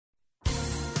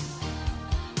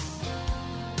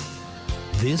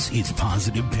This is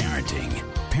Positive Parenting.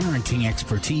 Parenting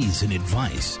expertise and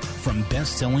advice from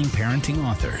best-selling parenting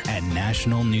author and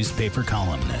national newspaper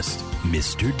columnist,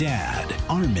 Mr. Dad,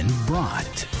 Armin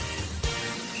Brott.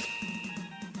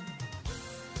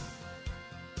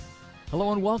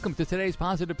 Hello and welcome to today's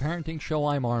Positive Parenting Show.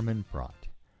 I'm Armin Brott.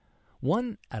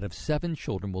 1 out of 7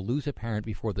 children will lose a parent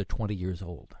before they're 20 years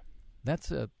old.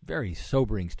 That's a very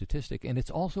sobering statistic, and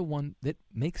it's also one that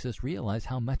makes us realize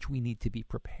how much we need to be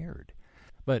prepared.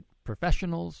 But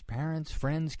professionals, parents,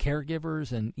 friends,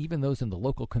 caregivers, and even those in the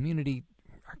local community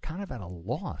are kind of at a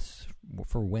loss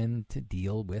for when to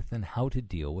deal with and how to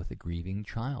deal with a grieving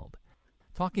child.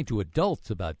 Talking to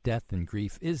adults about death and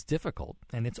grief is difficult,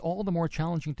 and it's all the more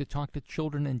challenging to talk to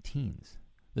children and teens.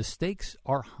 The stakes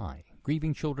are high.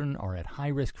 Grieving children are at high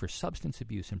risk for substance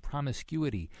abuse and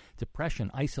promiscuity, depression,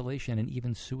 isolation, and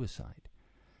even suicide.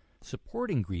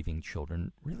 Supporting grieving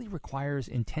children really requires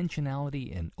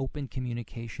intentionality and open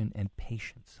communication and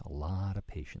patience, a lot of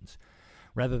patience.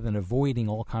 Rather than avoiding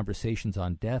all conversations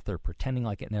on death or pretending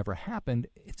like it never happened,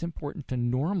 it's important to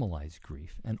normalize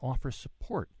grief and offer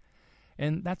support.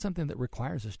 And that's something that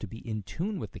requires us to be in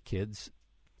tune with the kids,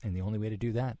 and the only way to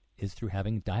do that is through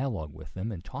having dialogue with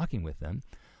them and talking with them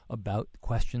about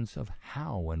questions of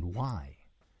how and why.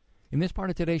 In this part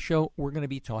of today's show, we're going to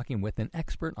be talking with an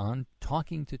expert on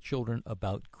talking to children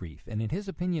about grief. And in his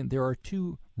opinion, there are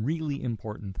 2 really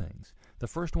important things. The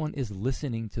first one is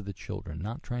listening to the children,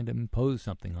 not trying to impose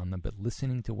something on them, but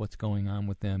listening to what's going on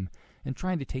with them and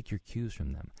trying to take your cues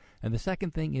from them. And the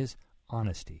second thing is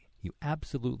honesty. You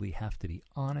absolutely have to be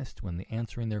honest when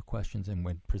answering their questions and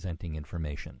when presenting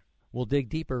information. We'll dig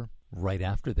deeper right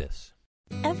after this.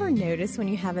 Ever notice when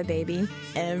you have a baby,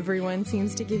 everyone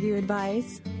seems to give you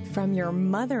advice? From your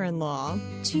mother-in-law,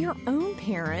 to your own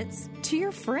parents, to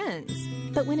your friends.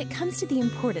 But when it comes to the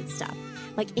important stuff,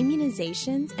 like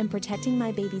immunizations and protecting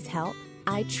my baby's health,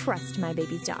 I trust my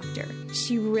baby's doctor.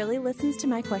 She really listens to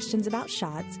my questions about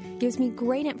shots, gives me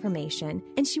great information,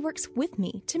 and she works with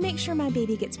me to make sure my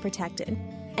baby gets protected.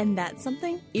 And that's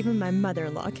something even my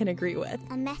mother-in-law can agree with.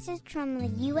 A message from the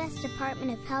U.S.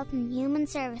 Department of Health and Human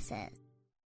Services.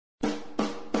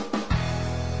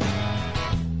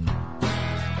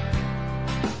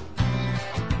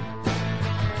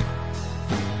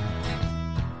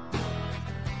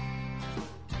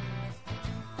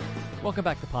 Welcome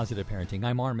back to Positive Parenting.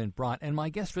 I'm Armin Brott, and my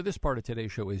guest for this part of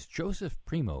today's show is Joseph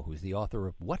Primo, who's the author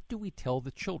of What Do We Tell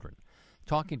the Children?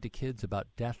 Talking to Kids About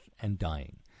Death and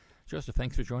Dying. Joseph,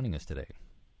 thanks for joining us today.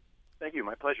 Thank you.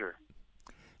 My pleasure.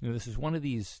 You know, this is one of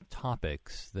these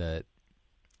topics that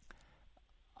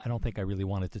I don't think I really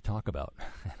wanted to talk about.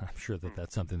 I'm sure that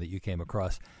that's something that you came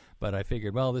across, but I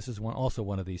figured, well, this is also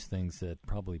one of these things that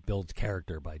probably builds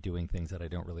character by doing things that I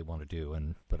don't really want to do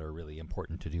but are really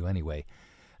important to do anyway.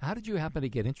 How did you happen to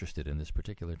get interested in this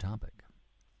particular topic?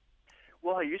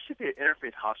 Well, I used to be an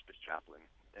interfaith hospice chaplain,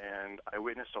 and I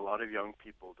witnessed a lot of young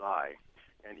people die.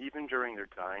 And even during their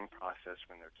dying process,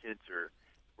 when their kids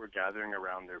were gathering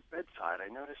around their bedside, I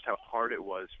noticed how hard it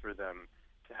was for them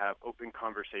to have open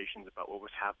conversations about what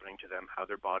was happening to them, how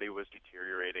their body was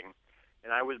deteriorating.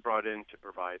 And I was brought in to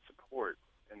provide support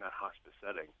in that hospice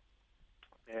setting.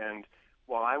 And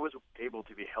while I was able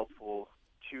to be helpful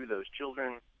to those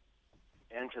children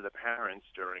and to the parents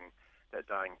during that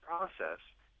dying process,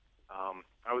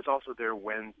 I was also there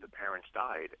when the parents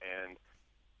died and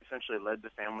essentially led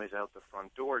the families out the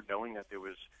front door knowing that there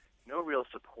was no real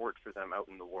support for them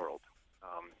out in the world.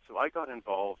 So I got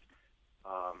involved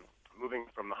moving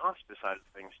from the hospice side of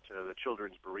things to the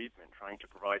children's bereavement, trying to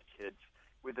provide kids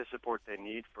with the support they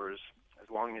need for as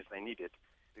long as they need it,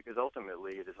 because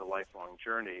ultimately it is a lifelong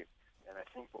journey. And I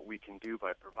think what we can do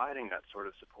by providing that sort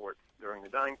of support during the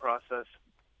dying process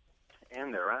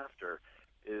and thereafter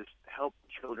is help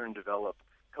children develop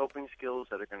coping skills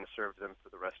that are going to serve them for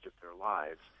the rest of their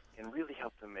lives and really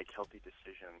help them make healthy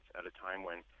decisions at a time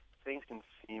when things can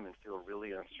seem and feel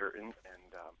really uncertain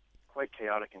and quite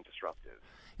chaotic and disruptive.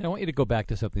 I want you to go back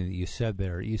to something that you said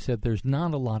there. You said there's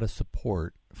not a lot of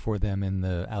support for them in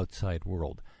the outside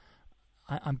world.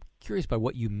 I'm curious by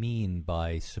what you mean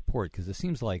by support, because it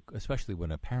seems like, especially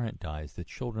when a parent dies, the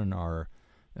children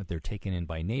they're taken in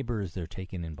by neighbors, they're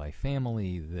taken in by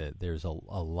family, that there's a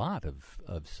lot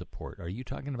of support. Are you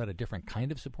talking about a different kind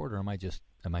of support, or am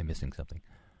I missing something?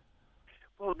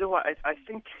 Well, no, I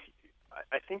think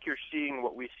you're seeing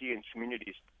what we see in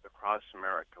communities across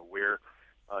America, where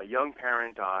a young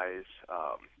parent dies,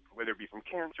 whether it be from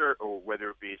cancer or whether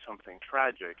it be something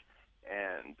tragic,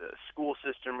 and the school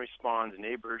system responds,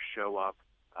 neighbors show up,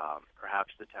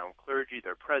 perhaps the town clergy,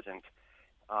 they're present.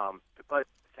 But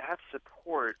that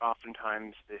support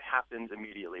oftentimes it happens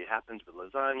immediately. It happens with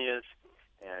lasagnas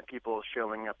and people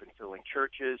showing up and filling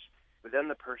churches, but then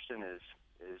the person is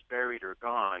buried or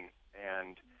gone,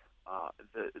 and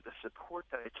the support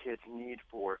that kids need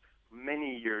for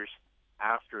many years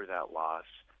after that loss,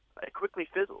 it quickly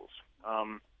fizzles.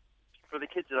 For the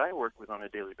kids that I work with on a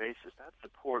daily basis, that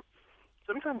support,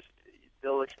 sometimes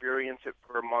they'll experience it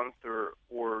for a month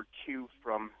or two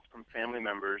from family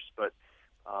members, but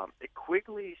it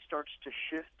quickly starts to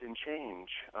shift and change,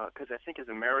 because I think as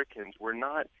Americans, we're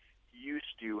not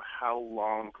used to how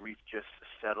long grief just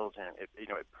settles in. It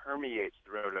permeates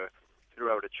throughout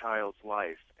a child's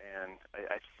life, and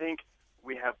I think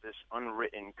we have this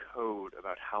unwritten code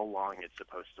about how long it's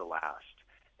supposed to last.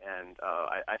 And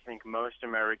I think most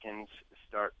Americans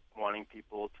start wanting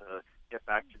people to get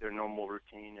back to their normal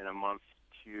routine in a month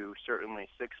to certainly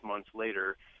 6 months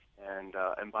later, and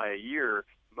by a year,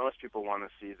 most people want to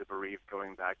see the bereaved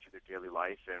going back to their daily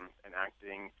life and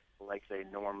acting like they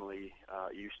normally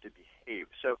used to behave.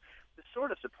 So the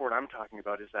sort of support I'm talking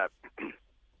about is that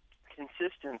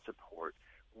consistent support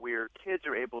where kids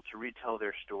are able to retell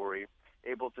their story,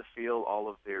 able to feel all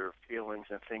of their feelings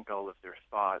and think all of their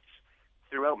thoughts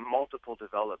throughout multiple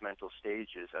developmental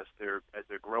stages as they're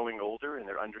growing older, and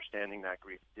they're understanding that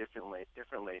grief differently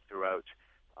throughout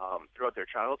their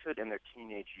childhood and their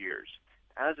teenage years.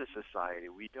 As a society,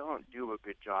 we don't do a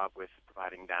good job with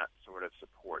providing that sort of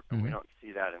support. But we don't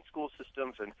see that in school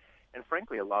systems, and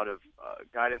frankly, a lot of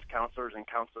guidance counselors and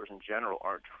counselors in general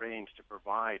aren't trained to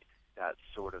provide that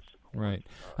sort of support. Right.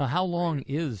 How long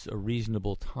is a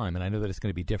reasonable time? And I know that it's going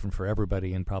to be different for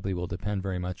everybody and probably will depend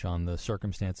very much on the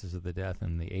circumstances of the death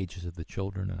and the ages of the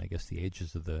children and I guess the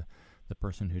ages of the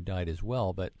person who died as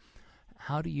well. But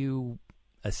how do you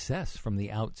assess from the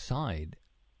outside?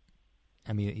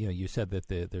 I mean, you said that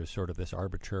there's sort of this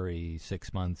arbitrary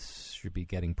 6 months, should be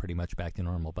getting pretty much back to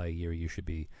normal. By a year, you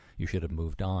should have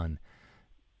moved on.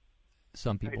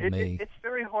 Some people may. It's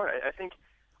very hard. I think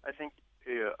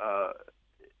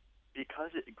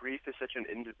because grief is such an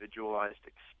individualized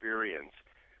experience,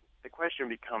 the question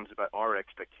becomes about our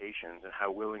expectations and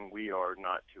how willing we are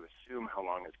not to assume how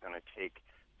long it's going to take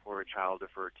for a child or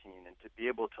for a teen, and to be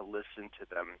able to listen to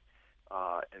them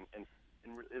and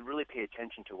really pay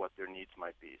attention to what their needs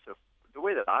might be. So the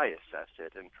way that I assess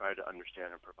it and try to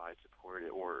understand and provide support,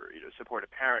 or support a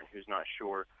parent who's not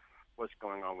sure what's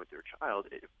going on with their child,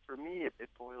 for me it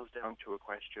boils down to a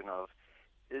question of,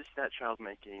 is that child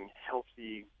making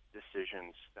healthy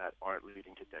decisions that aren't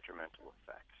leading to detrimental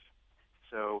effects?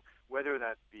 So whether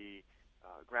that be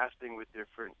grasping with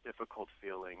different difficult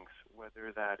feelings,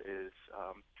 whether that is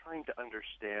trying to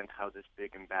understand how this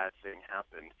big and bad thing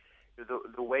happened,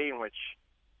 the way in which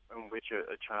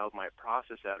a child might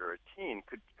process that, or a teen,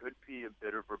 could be a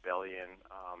bit of rebellion.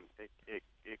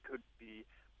 It could be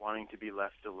wanting to be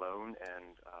left alone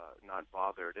and not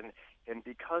bothered. And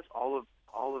because all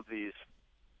of these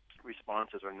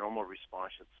responses are normal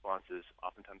responses,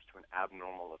 oftentimes to an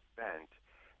abnormal event,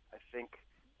 I think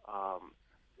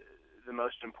the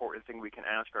most important thing we can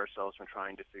ask ourselves when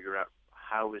trying to figure out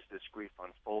how is this grief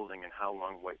unfolding and how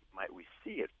long might we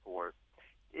see it for,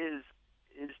 is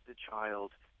the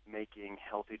child making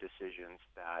healthy decisions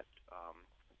that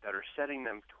are setting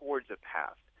them towards a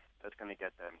path that's going to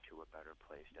get them to a better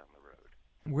place down the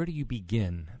road. Where do you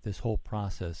begin this whole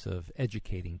process of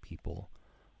educating people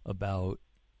about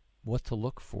what to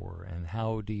look for, and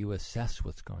how do you assess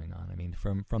what's going on? I mean,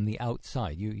 from the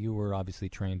outside, you were obviously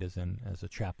trained as a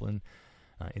chaplain,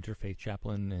 interfaith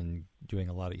chaplain, and doing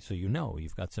a lot of, so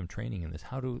you've got some training in this.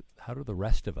 How do the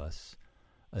rest of us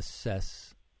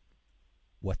assess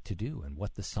what to do and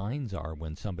what the signs are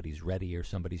when somebody's ready or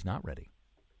somebody's not ready?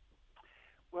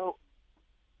 Well,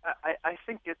 I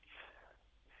think it's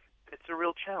a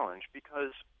real challenge,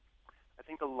 because I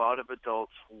think a lot of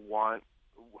adults want.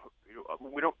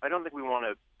 I don't think we want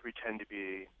to pretend to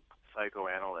be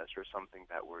psychoanalysts or something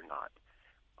that we're not.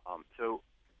 So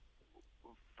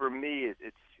for me,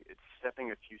 it's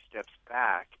stepping a few steps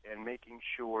back and making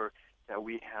sure that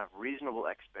we have reasonable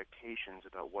expectations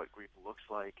about what grief looks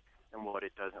like and what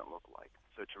it doesn't look like.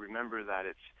 So to remember that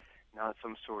it's not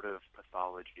some sort of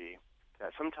pathology,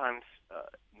 that sometimes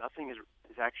nothing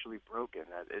is actually broken,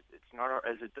 that it's not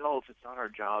as adults, it's not our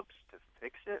jobs to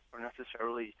fix it or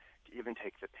necessarily to even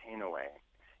take the pain away.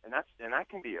 And that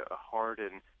can be a hard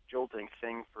and jolting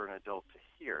thing for an adult to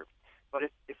hear. But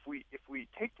if we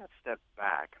take that step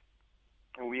back,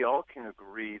 and we all can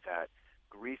agree that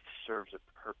grief serves a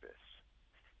purpose,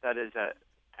 that is that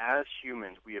as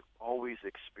humans, we have always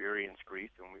experienced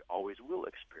grief, and we always will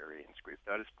experience grief.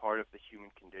 That is part of the human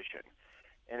condition.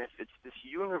 And if it's this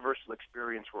universal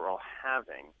experience we're all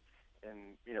having,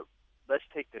 let's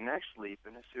take the next leap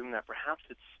and assume that perhaps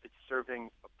it's serving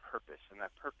a purpose, and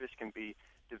that purpose can be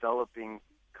developing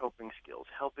coping skills,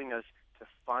 helping us to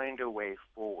find a way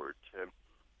forward, to,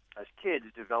 as kids,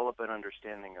 develop an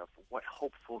understanding of what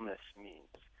hopefulness means.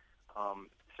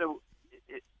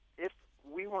 If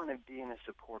we want to be in a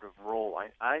supportive role,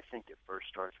 I think it first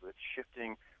starts with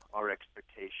shifting our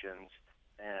expectations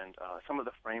and some of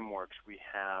the frameworks we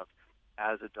have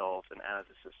as adults and as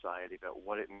a society about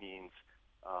what it means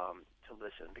to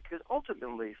listen. Because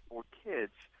ultimately, for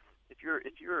kids, if you're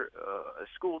a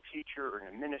school teacher or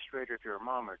an administrator, if you're a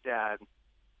mom or dad,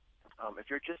 if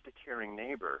you're just a caring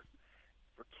neighbor,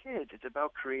 for kids, it's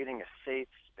about creating a safe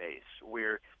space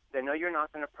where they know you're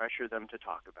not going to pressure them to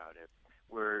talk about it,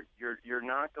 where you're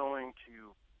not going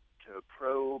to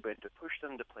probe and to push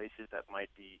them to places that might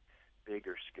be big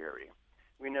or scary.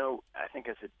 We know, I think,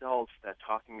 as adults, that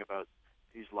talking about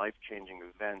these life-changing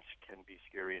events can be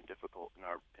scary and difficult in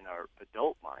our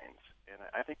adult minds. And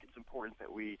I think it's important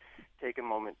that we take a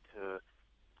moment to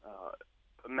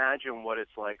imagine what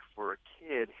it's like for a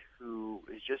kid who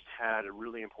has just had a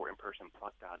really important person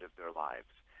plucked out of their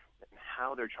lives, and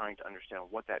how they're trying to understand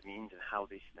what that means and how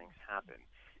these things happen.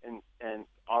 And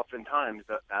oftentimes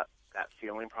that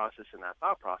feeling process and that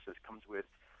thought process comes with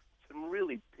some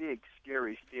really big,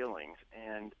 scary feelings,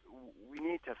 and we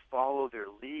need to follow their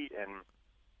lead and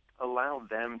allow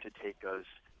them to take us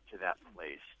to that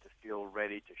place, to feel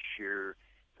ready to share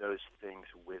those things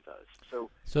with us.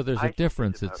 So there's a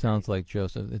difference, it sounds like,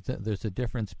 Joseph. There's a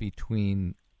difference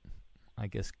between, I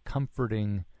guess,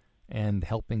 comforting and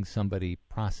helping somebody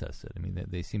process it. I mean,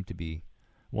 they seem to be,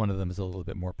 one of them is a little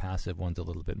bit more passive, one's a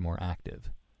little bit more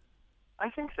active. I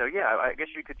think so, yeah. I guess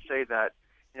you could say that,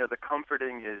 the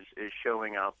comforting is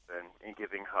showing up and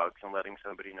giving hugs and letting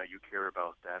somebody know you care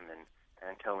about them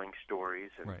and telling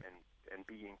stories and, right. and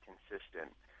being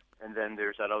consistent. And then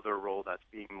there's that other role that's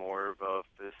being more of a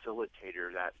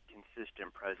facilitator, that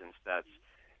consistent presence that's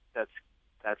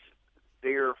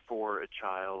there for a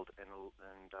child and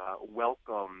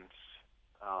welcomes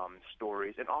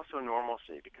stories and also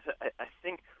normalcy. Because I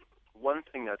think one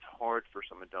thing that's hard for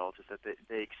some adults is that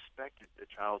they expect a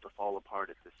child to fall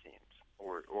apart at the seams,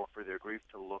 or for their grief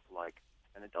to look like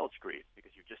an adult's grief,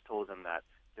 because you just told them that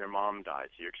their mom died.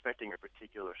 So you're expecting a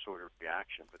particular sort of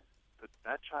reaction, but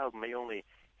that child may only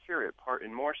hear it part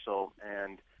and morsel,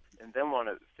 and then want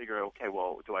to figure out, okay,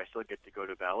 well, do I still get to go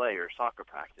to ballet or soccer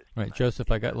practice? Right, Joseph,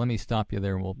 let me stop you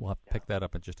there, and we'll have to pick that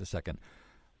up in just a second.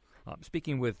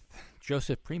 Speaking with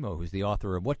Joseph Primo, who's the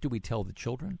author of What Do We Tell the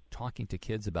Children? Talking to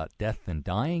Kids About Death and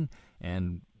Dying,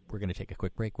 and we're going to take a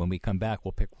quick break. When we come back,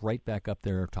 we'll pick right back up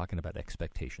there talking about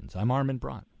expectations. I'm Armin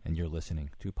Brott, and you're listening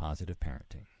to Positive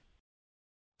Parenting.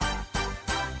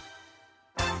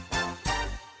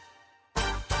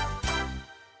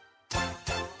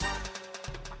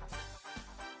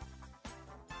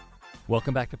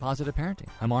 Welcome back to Positive Parenting.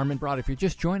 I'm Armin Brott. If you're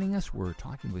just joining us, we're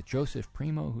talking with Joseph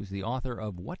Primo, who's the author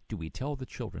of What Do We Tell the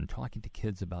Children? Talking to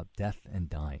Kids About Death and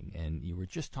Dying. And you were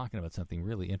just talking about something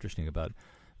really interesting about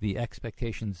the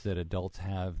expectations that adults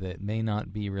have that may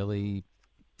not be really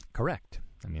correct.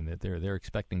 I mean, that they're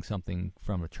expecting something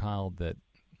from a child that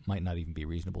might not even be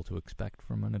reasonable to expect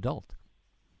from an adult.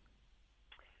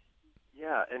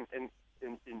 Yeah, and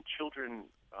children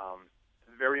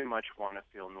very much want to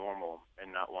feel normal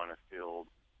and not want to feel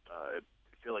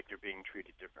like they're being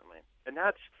treated differently. And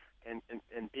that's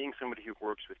and being somebody who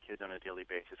works with kids on a daily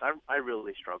basis, I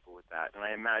really struggle with that. And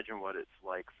I imagine what it's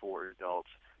like for adults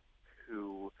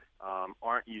who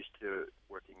aren't used to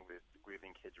working with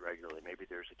grieving kids regularly. Maybe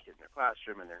there's a kid in their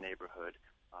classroom, in their neighborhood,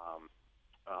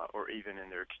 or even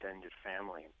in their extended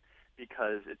family.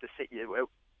 Because at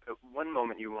one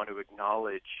moment you want to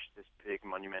acknowledge this big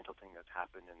monumental thing that's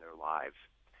happened in their lives,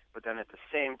 but then at the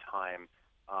same time,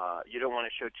 you don't want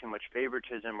to show too much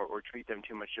favoritism or treat them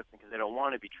too much differently, because they don't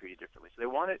want to be treated differently. So they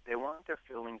want their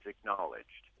feelings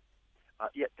acknowledged,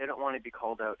 yet they don't want to be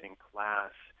called out in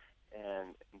class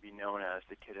and be known as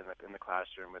the kid in the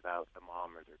classroom without the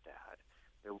mom or their dad.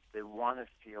 They want to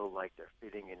feel like they're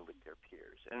fitting in with their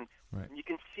peers, and right. You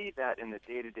can see that in the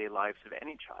day-to-day lives of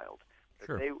any child.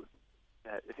 Sure.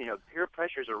 That peer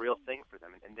pressure is a real thing for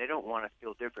them, and they don't want to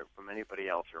feel different from anybody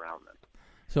else around them.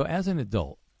 So as an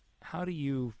adult, how do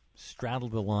you straddle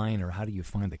the line, or how do you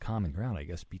find the common ground, I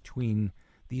guess, between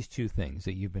these two things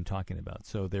that you've been talking about?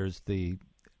 So there's the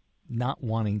not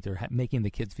wanting to making the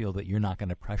kids feel that you're not going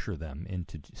to pressure them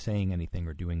into saying anything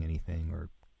or doing anything or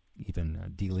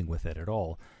even dealing with it at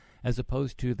all, as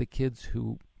opposed to the kids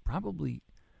who probably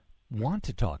want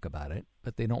to talk about it,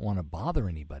 but they don't want to bother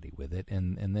anybody with it.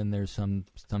 And then there's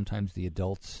sometimes the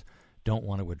adults don't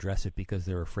want to address it because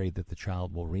they're afraid that the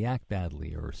child will react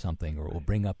badly or something, or will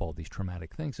bring up all these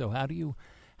traumatic things. So how do you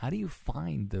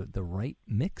find the right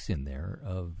mix in there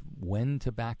of when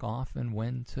to back off and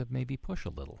when to maybe push a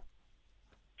little?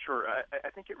 Sure. I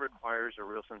think it requires a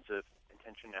real sense of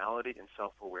intentionality and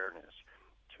self-awareness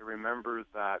to remember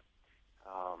that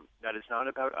that it's not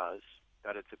about us,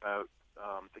 that it's about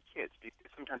the kids.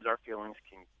 Because sometimes our feelings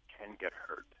can get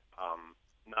hurt.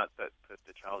 Not that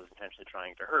the child is intentionally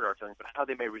trying to hurt our feelings, but how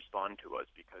they may respond to us.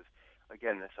 Because,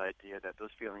 again, this idea that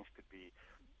those feelings could be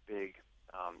big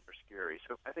or scary.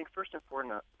 So I think first and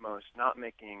foremost, not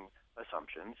making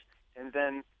assumptions, and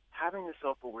then having the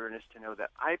self-awareness to know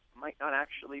that I might not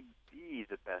actually be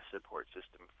the best support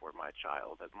system for my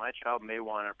child, that my child may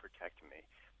want to protect me,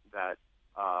 that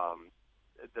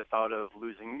the thought of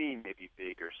losing me may be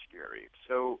big or scary.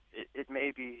 So it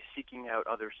may be seeking out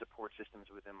other support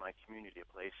systems within my community, a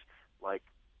place like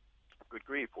Good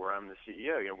Grief, where I'm the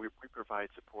CEO. We provide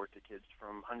support to kids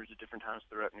from hundreds of different towns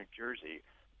throughout New Jersey.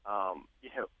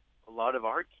 A lot of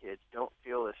our kids don't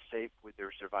feel as safe with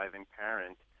their surviving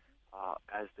parent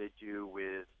as they do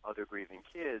with other grieving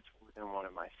kids within one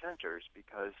of my centers,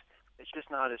 because it's just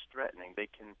not as threatening. They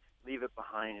can leave it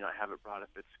behind and not have it brought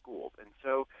up at school, and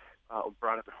so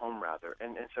brought up at home rather.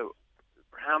 And so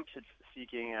perhaps it's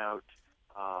seeking out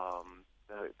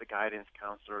the guidance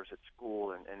counselors at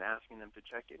school and asking them to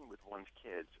check in with one's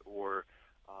kids or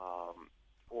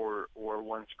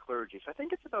one's clergy. So I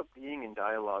think it's about being in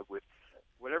dialogue with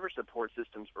whatever support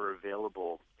systems are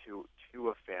available to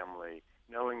a family,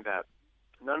 knowing that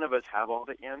none of us have all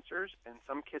the answers, and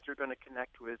some kids are going to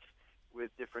connect with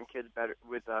different kids better,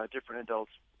 with different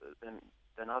adults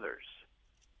than others.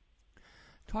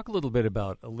 Talk a little bit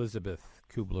about Elizabeth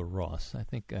Kubler-Ross. I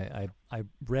think I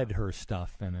read her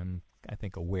stuff and am, I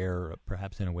think, aware,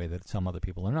 perhaps in a way that some other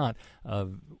people are not,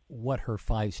 of what her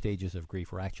 5 stages of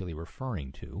grief were actually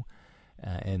referring to,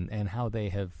 and how they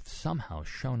have somehow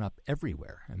shown up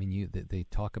everywhere. I mean, they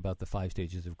talk about the 5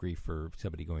 stages of grief for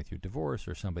somebody going through divorce,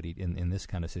 or somebody in this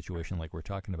kind of situation like we're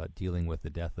talking about, dealing with the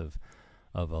death of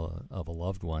a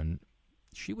loved one.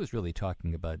 She was really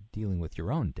talking about dealing with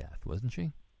your own death, wasn't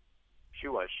she? She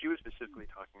was. She was specifically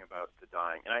talking about the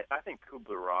dying. And I think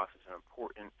Kubler-Ross is an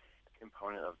important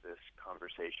component of this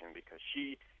conversation, because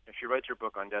she writes her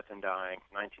book on death and dying,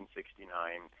 1969,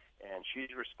 and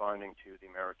she's responding to the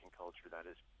American culture that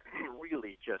has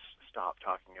really just stopped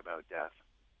talking about death.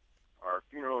 Our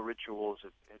funeral rituals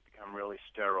have become really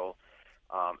sterile.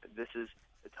 This is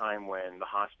the time when the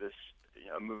hospice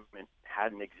movement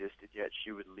hadn't existed yet.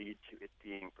 She would lead to it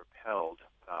being propelled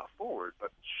forward, but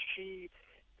she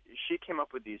came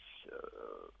up with these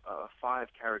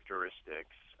 5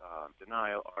 characteristics: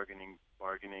 denial,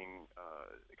 bargaining,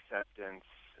 acceptance,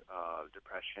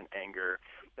 depression, anger.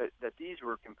 That these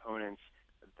were components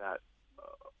that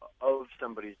of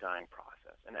somebody's dying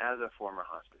process. And as a former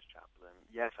hospice chaplain,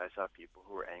 yes, I saw people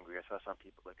who were angry. I saw some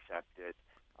people accept it.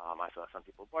 I saw some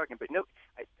people bargain. But no,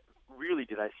 rarely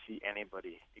did I see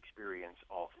anybody experience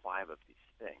all 5 of these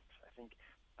things. I think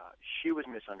she was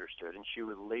misunderstood, and she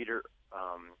would later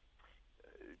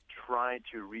try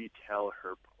to retell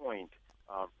her point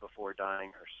before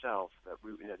dying herself, that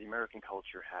the American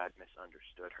culture had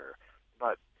misunderstood her.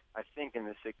 But I think in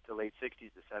the late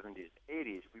 60s, the 70s, the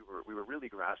 80s, we were really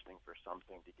grasping for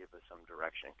something to give us some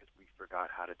direction, because we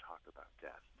forgot how to talk about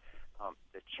death.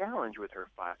 The challenge with her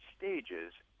 5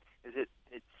 stages is it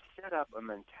set up a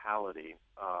mentality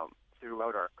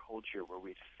throughout our culture where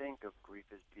we think of grief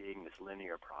as being this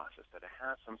linear process, that it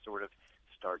has some sort of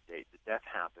start date. The death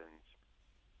happens,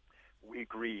 we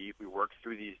grieve, we work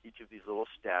through each of these little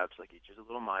steps, like each is a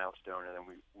little milestone, and then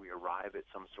we arrive at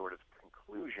some sort of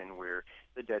conclusion where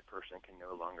the dead person can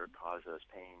no longer cause us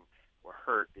pain or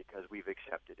hurt because we've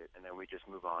accepted it, and then we just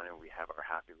move on and we have our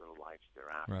happy little lives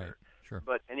thereafter. Right, sure.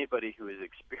 But anybody who has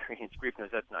experienced grief knows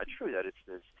that's not true, that it's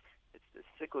this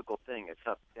cyclical thing. It's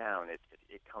up, down.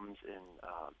 It comes in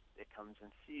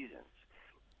seasons.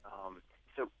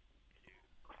 So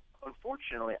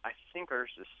unfortunately, I think our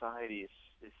society is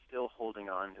still holding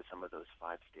on to some of those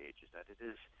 5 stages. That its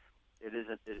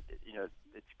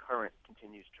current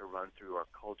continues to run through our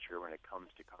culture when it comes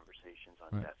to conversations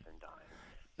on death and dying.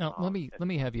 Now, let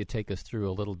me have you take us through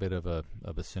a little bit of a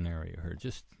scenario here,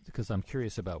 just because I'm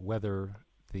curious about whether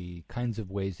the kinds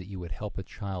of ways that you would help a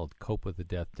child cope with the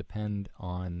death depend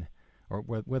on, or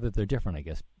whether they're different, I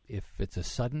guess, if it's a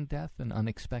sudden death, an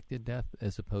unexpected death,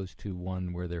 as opposed to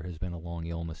one where there has been a long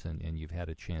illness and you've had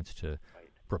a chance to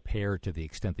prepare to the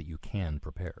extent that you can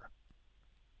prepare.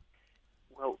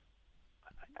 Well,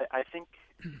 I think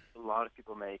a lot of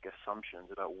people make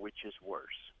assumptions about which is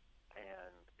worse.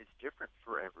 And it's different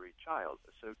for every child.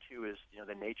 So too is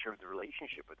the nature of the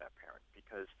relationship with that parent,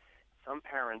 because some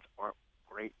parents aren't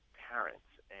great parents,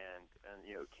 and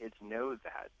kids know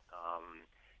that.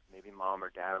 Maybe mom or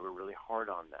dad were really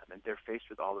hard on them, and they're faced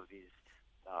with all of these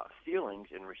feelings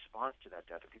in response to that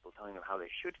death, or people telling them how they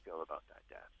should feel about that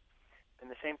death. And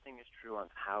the same thing is true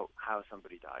on how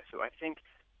somebody dies. So I think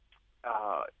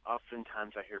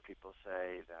oftentimes I hear people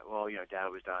say that, well,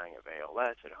 dad was dying of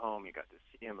ALS at home. You got to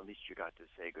see him. At least you got to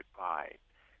say goodbye.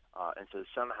 And so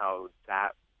somehow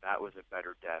that was a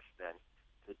better death than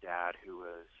the dad who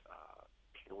was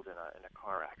killed in a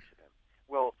car accident.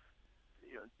 Well,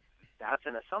 that's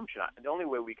an assumption. The only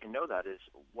way we can know that is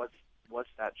what's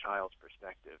that child's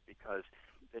perspective, because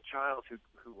the child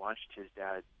who watched his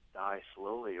dad die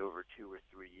slowly over 2 or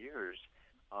 3 years,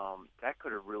 that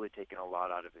could have really taken a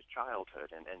lot out of his childhood,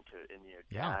 and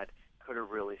dad could have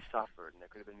really suffered, and there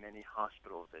could have been many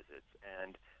hospital visits,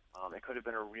 and it could have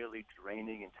been a really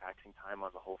draining and taxing time on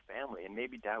the whole family. And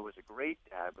maybe dad was a great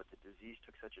dad, but the disease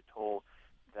took such a toll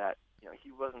that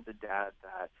he wasn't the dad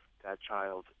that that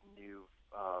child knew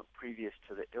previous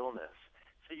to the illness.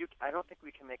 So I don't think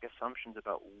we can make assumptions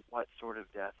about what sort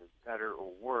of death is better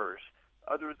or worse,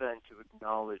 other than to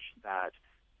acknowledge that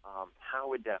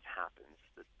how a death happens,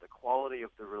 the quality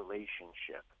of the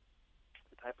relationship,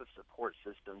 the type of support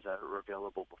systems that are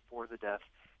available before the death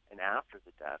and after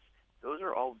the death, those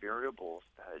are all variables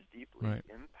that deeply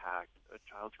impact a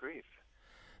child's grief.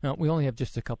 Now, we only have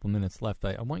just a couple minutes left.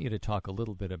 I want you to talk a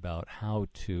little bit about how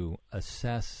to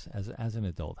assess, as an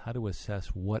adult, how to assess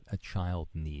what a child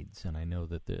needs. And I know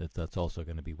that that's also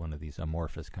going to be one of these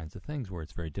amorphous kinds of things where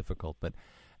it's very difficult. But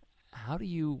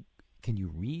can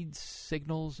you read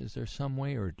signals? Is there some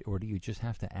way, or do you just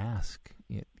have to ask,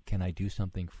 can I do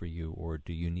something for you, or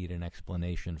do you need an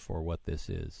explanation for what this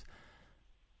is?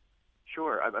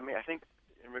 Sure. I mean, I think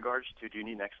in regards to do you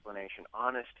need an explanation,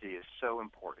 honesty is so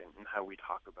important in how we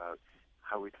talk about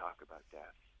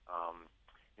death.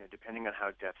 Depending on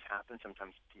how deaths happen,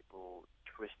 sometimes people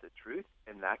twist the truth,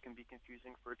 and that can be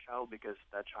confusing for a child, because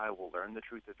that child will learn the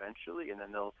truth eventually, and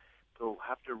then they'll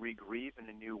have to re-grieve in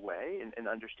a new way and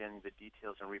understanding the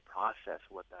details and reprocess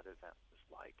what that event was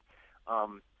like.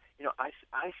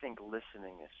 I think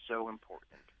listening is so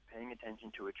important. Paying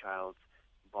attention to a child's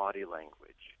body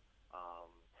language.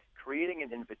 Creating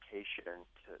an invitation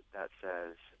that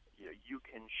says, you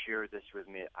can share this with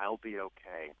me, I'll be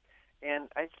okay. And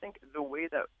I think the way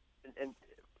that, and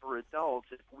for adults,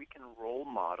 if we can role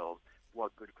model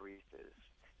what good grief is.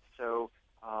 So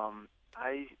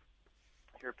I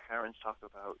hear parents talk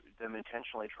about them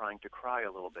intentionally trying to cry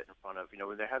a little bit in front of,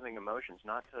 when they're having emotions,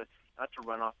 not to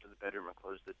run off to the bedroom and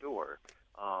close the door.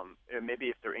 Maybe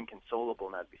if they're inconsolable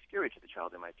and that'd be scary to the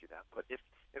child, they might do that. But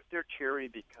if they're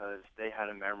teary because they had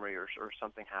a memory or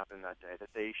something happened that day,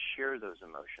 that they share those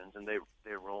emotions and they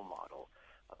role model.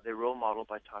 They role model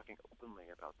by talking openly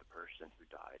about the person who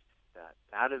died.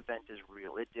 That event is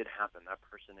real. It did happen. That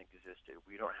person existed.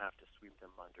 We don't have to sweep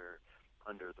them under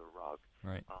the rug.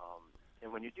 Right.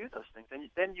 And when you do those things,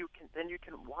 then you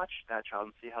can watch that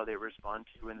child and see how they respond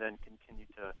to you, and then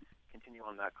continue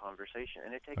on that conversation.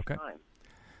 And it takes time.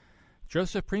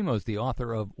 Joseph Primo is the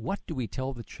author of What Do We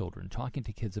Tell the Children? Talking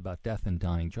to Kids About Death and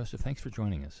Dying. Joseph, thanks for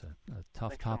joining us. A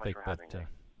tough topic, but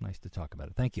nice to talk about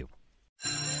it. Thank you.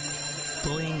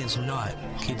 Bullying is not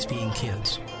kids being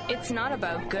kids. It's not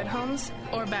about good homes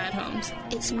or bad homes.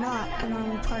 It's not a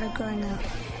normal part of growing up.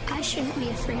 I shouldn't be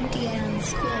afraid to get on the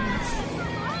school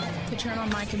bus, to turn on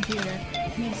my computer,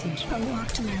 message, or walk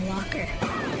to my locker.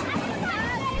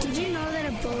 Did you know that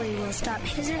a bully will stop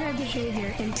his or her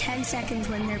behavior in 10 seconds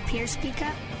when their peers speak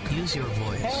up? Use your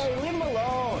voice. Hey, leave him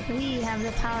alone. We have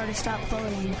the power to stop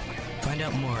bullying. Find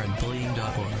out more at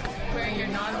bullying.org. Where you're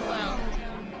not alone.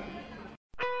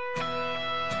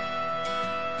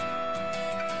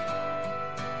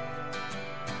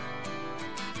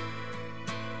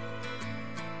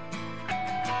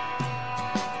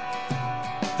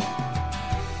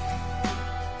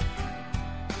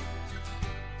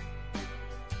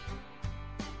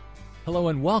 Hello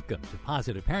and welcome to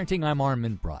Positive Parenting. I'm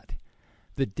Armin Brott.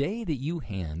 The day that you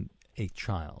hand a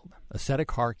child a set of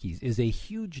car keys is a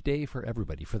huge day for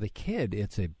everybody. For the kid,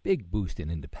 it's a big boost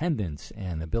in independence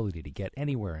and ability to get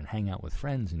anywhere and hang out with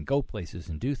friends and go places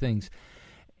and do things.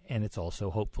 And it's also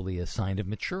hopefully a sign of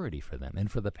maturity for them.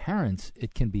 And for the parents,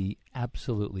 it can be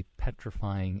absolutely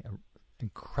petrifying,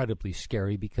 incredibly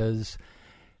scary because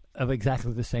of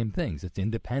exactly the same things. It's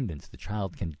independence. The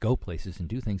child can go places and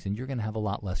do things, and you're going to have a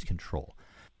lot less control.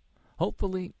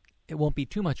 Hopefully, it won't be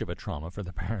too much of a trauma for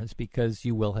the parents because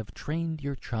you will have trained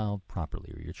your child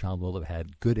properly, or your child will have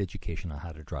had good education on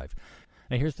how to drive.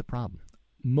 Now, here's the problem.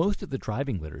 Most of the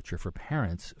driving literature for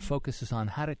parents focuses on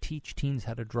how to teach teens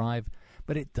how to drive,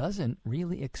 but it doesn't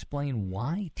really explain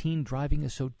why teen driving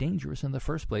is so dangerous in the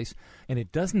first place, and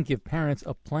it doesn't give parents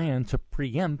a plan to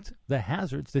preempt the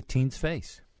hazards that teens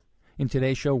face. In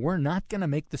today's show, we're not going to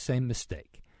make the same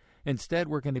mistake. Instead,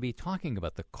 we're going to be talking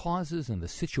about the causes and the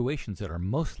situations that are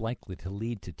most likely to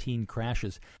lead to teen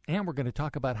crashes, and we're going to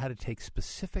talk about how to take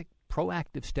specific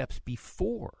proactive steps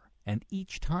before and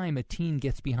each time a teen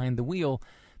gets behind the wheel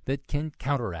that can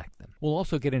counteract them. We'll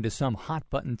also get into some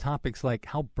hot-button topics like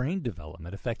how brain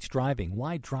development affects driving,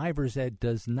 why driver's ed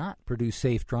does not produce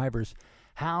safe drivers,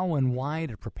 how and why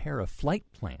to prepare a flight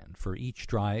plan for each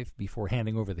drive before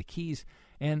handing over the keys,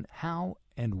 and how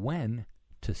and when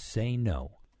to say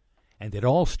no. And it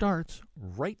all starts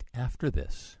right after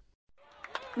this.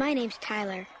 My name's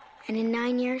Tyler, and in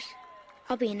 9 years,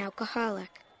 I'll be an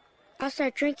alcoholic. I'll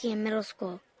start drinking in middle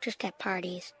school, just at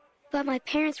parties. But my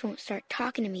parents won't start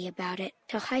talking to me about it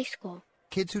till high school.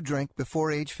 Kids who drink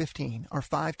before age 15 are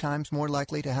 5 times more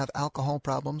likely to have alcohol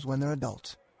problems when they're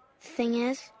adults. The thing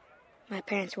is, my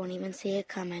parents won't even see it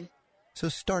coming. So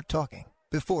start talking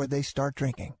before they start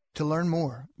drinking. To learn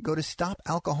more, go to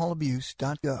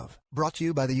stopalcoholabuse.gov. Brought to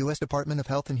you by the U.S. Department of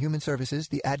Health and Human Services,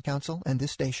 the Ad Council, and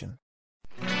this station.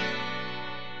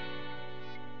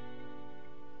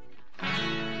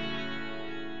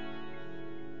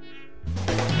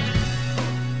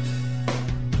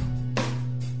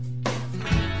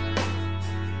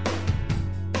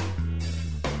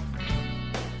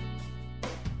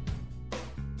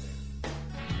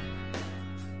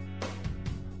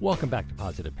 Welcome back to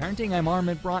Positive Parenting. I'm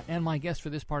Armin Brott, and my guest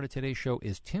for this part of today's show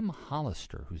is Tim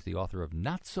Hollister, who's the author of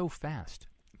Not So Fast,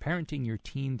 Parenting Your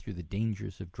Teen Through the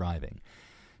Dangers of Driving.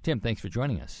 Tim, thanks for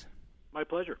joining us. My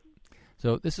pleasure.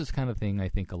 So this is the kind of thing I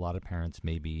think a lot of parents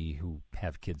maybe who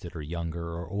have kids that are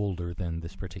younger or older than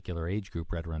this particular age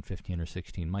group, right around 15 or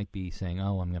 16, might be saying,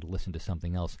 oh, I'm going to listen to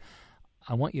something else.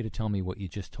 I want you to tell me what you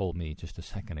just told me just a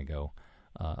second ago.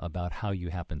 About how you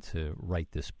happen to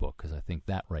write this book, because I think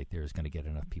that right there is going to get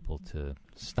enough people to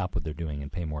stop what they're doing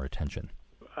and pay more attention.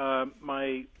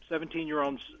 My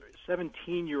 17-year-old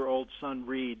son,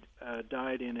 Reed,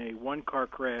 died in a one-car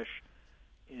crash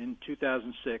in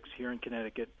 2006 here in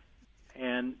Connecticut.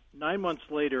 And 9 months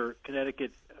later,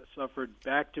 Connecticut suffered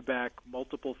back-to-back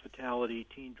multiple fatality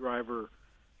teen driver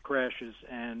crashes.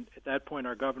 And at that point,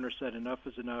 our governor said enough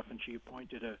is enough, and she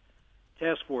appointed a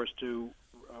task force to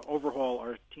overhaul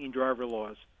our teen driver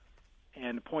laws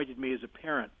and appointed me as a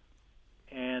parent.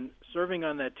 And serving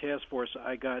on that task force,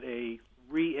 I got a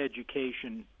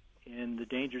re-education in the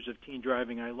dangers of teen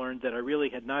driving. I learned that I really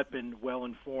had not been well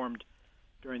informed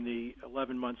during the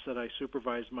 11 months that I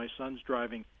supervised my son's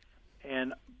driving.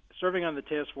 And serving on the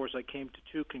task force, I came to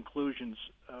two conclusions,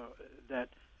 that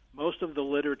most of the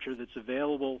literature that's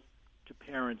available to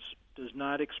parents does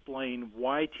not explain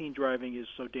why teen driving is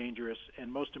so dangerous,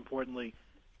 and most importantly,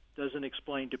 doesn't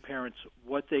explain to parents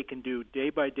what they can do day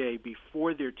by day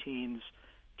before their teens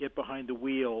get behind the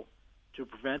wheel to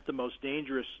prevent the most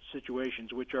dangerous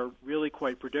situations, which are really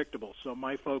quite predictable. So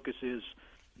my focus is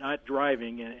not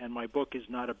driving, and my book is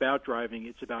not about driving,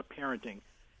 it's about parenting.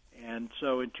 And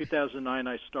so in 2009,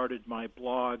 I started my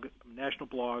blog, national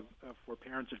blog for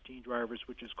parents of teen drivers,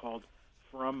 which is called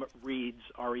From Reeds,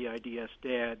 R-E-I-D-S,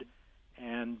 Dad.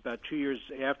 And about 2 years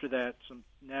after that, some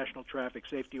national traffic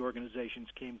safety organizations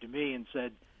came to me and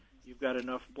said, you've got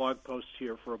enough blog posts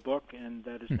here for a book, and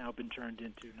that has now been turned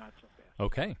into Not So Fast.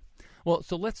 Okay. Well,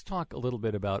 so let's talk a little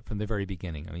bit about from the very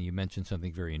beginning. I mean, you mentioned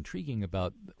something very intriguing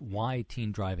about why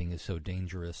teen driving is so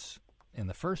dangerous in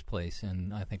the first place,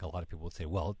 and I think a lot of people would say,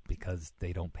 well, because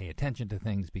they don't pay attention to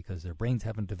things, because their brains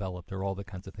haven't developed, or all the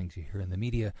kinds of things you hear in the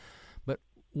media. But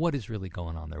what is really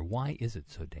going on there? Why is it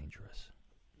so dangerous?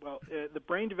 Well, the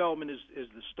brain development is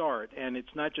the start, and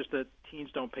it's not just that teens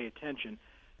don't pay attention.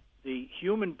 The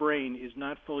human brain is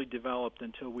not fully developed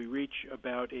until we reach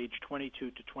about age 22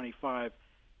 to 25,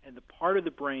 and the part of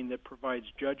the brain that provides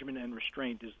judgment and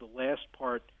restraint is the last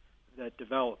part that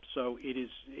develops. So it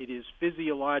is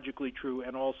physiologically true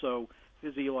and also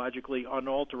physiologically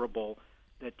unalterable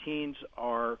that teens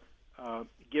are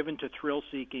given to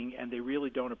thrill-seeking, and they really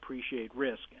don't appreciate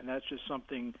risk, and that's just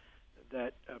something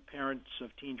that parents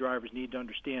of teen drivers need to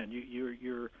understand.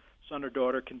 Your son or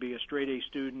daughter can be a straight-A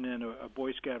student and a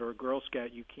Boy Scout or a Girl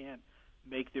Scout. You can't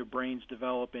make their brains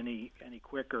develop any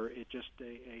quicker. It's just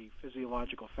a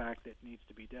physiological fact that needs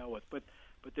to be dealt with. But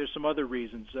there's some other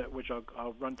reasons, which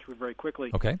I'll run through very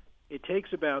quickly. Okay. It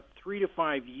takes about 3 to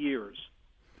 5 years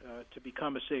to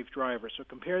become a safe driver. So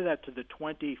compare that to the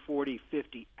 20, 40,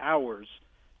 50 hours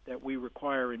that we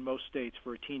require in most states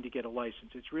for a teen to get a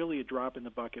license. It's really a drop in the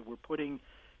bucket. We're putting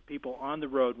people on the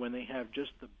road when they have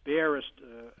just the barest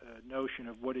notion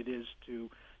of what it is to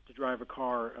drive a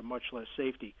car, much less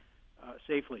safely.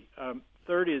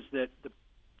 Third is that the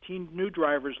new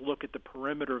drivers look at the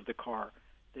perimeter of the car.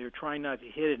 They're trying not to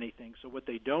hit anything. So what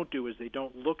they don't do is they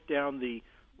don't look down the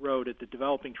road at the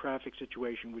developing traffic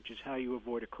situation, which is how you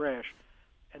avoid a crash.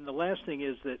 And the last thing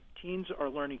is that teens are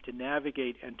learning to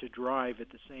navigate and to drive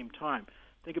at the same time.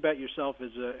 Think about yourself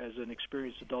as an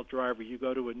experienced adult driver. You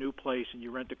go to a new place and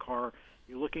you rent a car.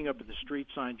 You're looking up at the street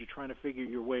signs. You're trying to figure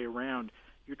your way around.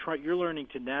 You're learning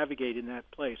to navigate in that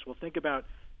place. Well, think about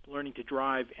learning to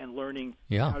drive and learning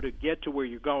how to get to where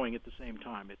you're going at the same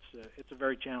time. It's a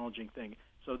very challenging thing.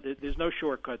 So there's no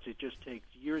shortcuts. It just takes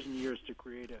years and years to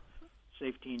create a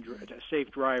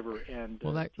safe driver. And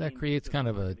well, that creates kind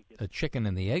of a chicken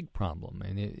and the egg problem.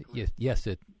 And yes,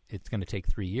 it's going to take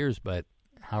 3 years, but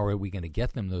how are we going to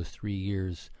get them those 3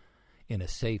 years in a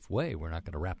safe way? We're not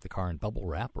going to wrap the car in bubble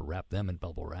wrap or wrap them in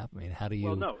bubble wrap. I mean, how can you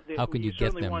get them? You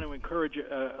certainly want to encourage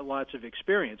lots of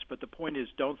experience, but the point is,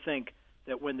 don't think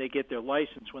that when they get their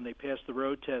license, when they pass the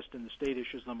road test and the state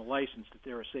issues them a license, that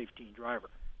they're a safe teen driver.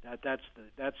 That's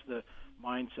the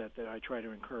mindset that I try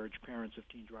to encourage parents of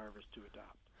teen drivers to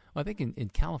adopt. Well, I think in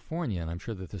California, and I'm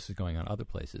sure that this is going on other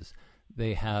places,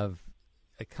 they have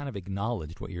kind of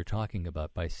acknowledged what you're talking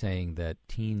about by saying that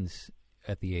teens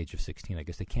at the age of 16, I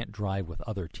guess they can't drive with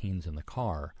other teens in the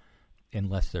car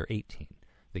unless they're 18.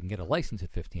 They can get a license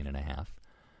at 15 and a half,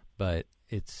 but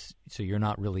so you're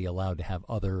not really allowed to have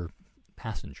other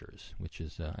passengers, which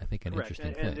is, I think, an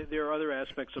interesting thing. And there are other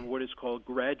aspects of what is called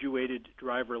graduated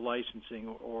driver licensing,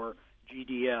 or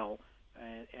GDL,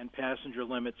 and passenger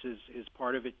limits is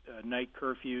part of it. Night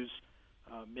curfews,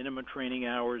 minimum training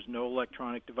hours, no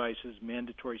electronic devices,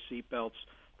 mandatory seatbelts.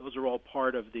 Those are all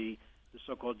part of the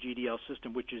so-called GDL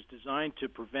system, which is designed to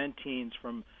prevent teens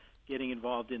from getting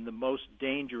involved in the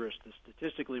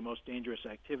statistically most dangerous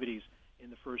activities in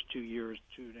the first 2 years,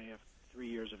 2.5, 3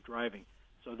 years of driving.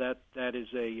 So that's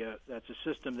a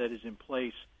system that is in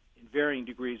place in varying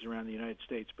degrees around the United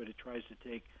States, but it tries to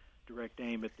take direct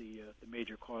aim at the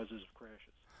major causes of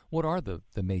crashes. What are the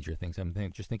major things? I'm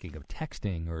just thinking of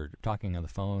texting or talking on the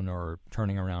phone or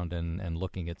turning around and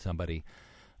looking at somebody.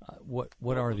 What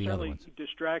are the other ones?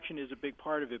 Distraction is a big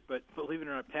part of it, but believe it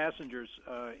or not, passengers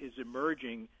is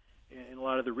emerging in a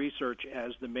lot of the research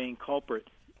as the main culprit.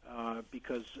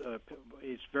 Because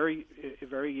it's a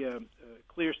very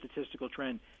clear statistical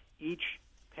trend. Each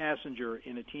passenger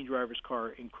in a teen driver's car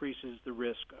increases the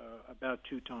risk about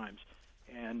 2 times.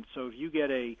 And so if you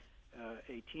get a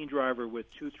teen driver with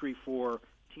 2, 3, 4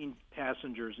 teen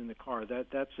passengers in the car,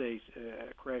 that's a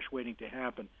crash waiting to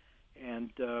happen.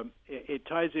 And it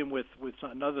ties in with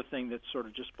another thing that's sort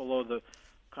of just below the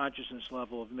consciousness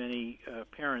level of many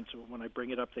parents. When I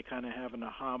bring it up, they kind of have an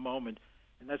aha moment.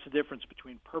 And that's the difference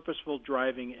between purposeful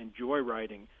driving and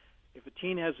joyriding. If a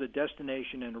teen has a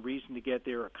destination and a reason to get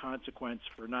there, a consequence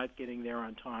for not getting there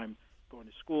on time, going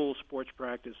to school, sports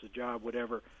practice, a job,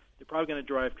 whatever, they're probably going to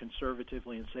drive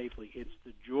conservatively and safely. It's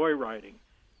the joyriding.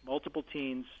 Multiple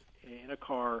teens in a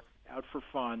car out for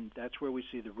fun. That's where we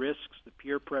see the risks, the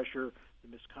peer pressure, the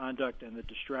misconduct, and the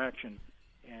distraction.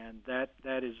 And that's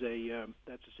a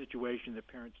situation that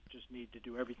parents just need to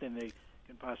do everything they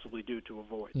can possibly do to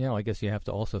avoid. Yeah, I guess you have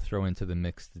to also throw into the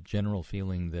mix the general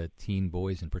feeling that teen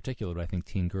boys in particular, but I think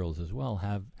teen girls as well,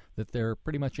 have that they're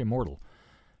pretty much immortal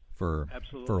for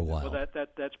a while. Well,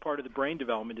 that's part of the brain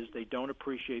development, is they don't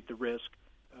appreciate the risk.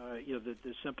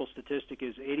 The simple statistic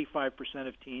is 85%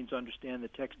 of teens understand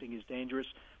that texting is dangerous,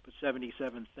 but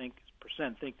 77%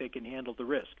 think they can handle the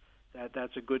risk.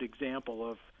 That's a good example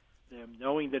of them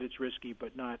knowing that it's risky,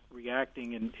 but not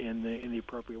reacting in the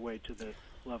appropriate way to the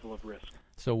level of risk.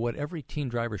 So what every teen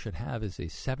driver should have is a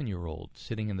 7-year-old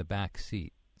sitting in the back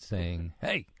seat saying,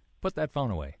 "Hey, put that phone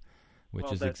away,"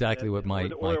 which is exactly what my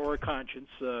or conscience.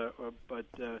 But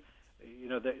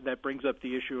that brings up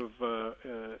the issue of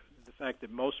the fact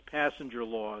that most passenger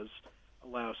laws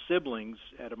allow siblings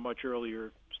at a much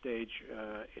earlier stage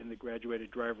in the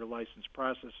graduated driver license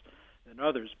process than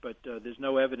others, but there's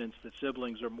no evidence that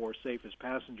siblings are more safe as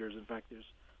passengers. In fact,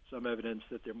 there's some evidence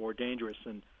that they're more dangerous.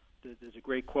 And there's a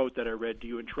great quote that I read: "Do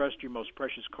you entrust your most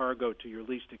precious cargo to your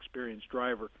least experienced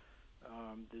driver?"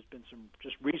 There's been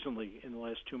just recently, in the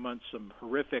last 2 months, some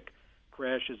horrific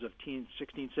crashes of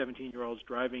 16, 17-year-olds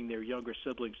driving their younger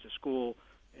siblings to school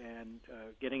and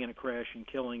getting in a crash and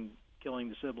killing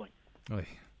the sibling.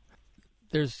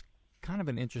 There's kind of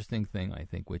an interesting thing, I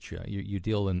think, which you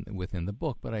deal within the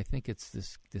book, but I think it's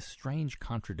this strange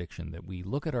contradiction that we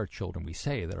look at our children, we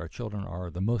say that our children are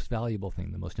the most valuable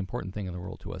thing, the most important thing in the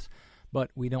world to us, but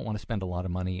we don't want to spend a lot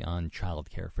of money on child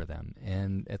care for them.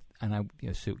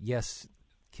 So yes,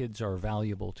 kids are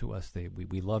valuable to us.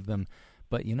 We love them.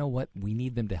 But you know what? We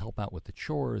need them to help out with the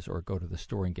chores or go to the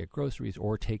store and get groceries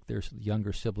or take their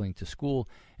younger sibling to school.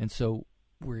 And so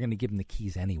we're going to give them the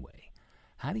keys anyway.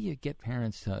 How do you get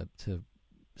parents to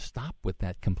stop with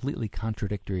that completely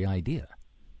contradictory idea?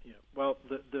 Yeah. Well,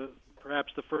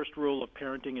 perhaps the first rule of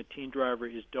parenting a teen driver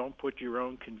is don't put your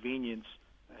own convenience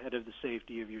ahead of the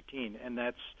safety of your teen. And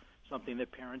that's something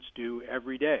that parents do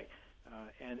every day.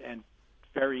 And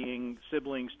ferrying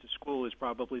siblings to school is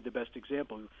probably the best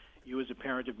example. You as a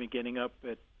parent have been getting up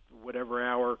at whatever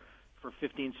hour for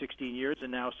 15, 16 years,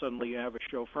 and now suddenly you have a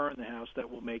chauffeur in the house that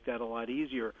will make that a lot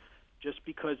easier. Just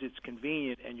because it's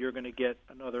convenient and you're going to get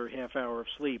another half hour of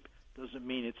sleep doesn't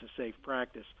mean it's a safe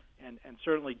practice. And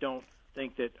certainly don't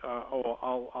think that,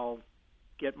 I'll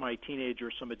get my teenager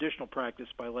some additional practice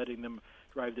by letting them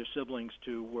drive their siblings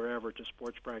to wherever to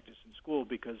sports practice in school,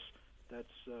 because that's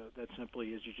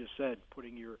simply, as you just said,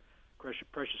 putting your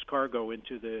precious cargo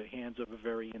into the hands of a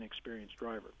very inexperienced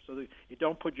driver. So you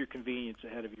don't put your convenience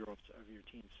ahead of your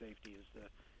teen's safety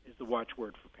is the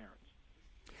watchword for parents.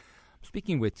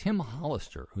 Speaking with Tim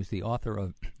Hollister, who's the author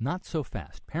of Not So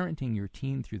Fast, Parenting Your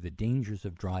Teen Through the Dangers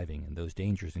of Driving, and those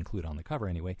dangers include, on the cover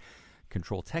anyway,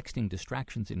 control texting,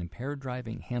 distractions, and impaired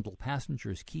driving, handle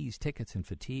passengers, keys, tickets, and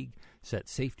fatigue, set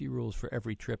safety rules for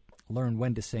every trip, learn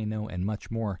when to say no, and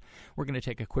much more. We're going to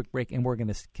take a quick break, and we're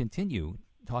going to continue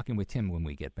talking with Tim when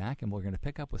we get back, and we're going to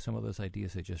pick up with some of those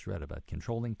ideas I just read about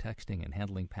controlling texting and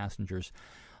handling passengers.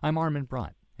 I'm Armin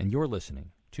Brott, and you're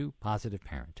listening to Positive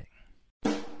Parenting.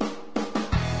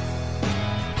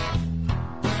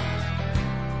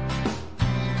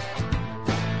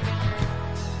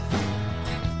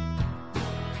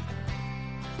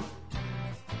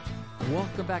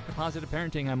 Welcome back to Positive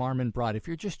Parenting. I'm Armin Brott. If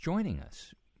you're just joining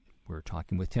us, we're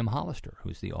talking with Tim Hollister,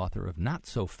 who's the author of Not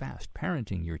So Fast,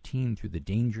 Parenting Your Teen Through the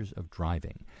Dangers of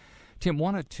Driving. Tim,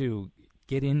 wanted to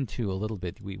get into a little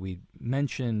bit. We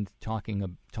mentioned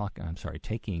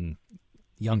taking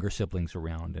younger siblings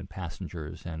around and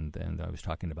passengers, and I was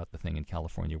talking about the thing in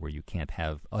California where you can't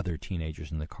have other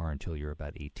teenagers in the car until you're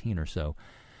about 18 or so.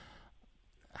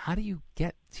 How do you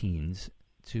get teens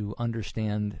to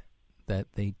understand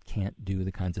that they can't do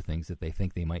the kinds of things that they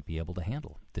think they might be able to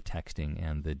handle, the texting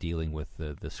and the dealing with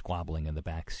the squabbling in the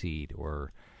back seat,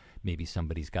 or maybe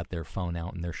somebody's got their phone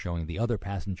out and they're showing the other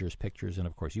passengers pictures, and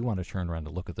of course you want to turn around to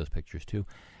look at those pictures too.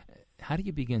 How do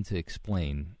you begin to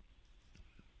explain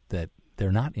that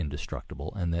they're not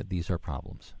indestructible and that these are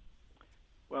problems?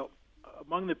 Well,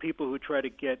 among the people who try to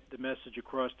get the message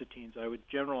across to teens, I would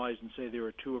generalize and say there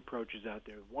are two approaches out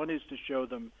there. One is to show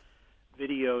them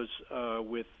videos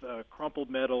with crumpled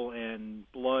metal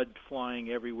and blood flying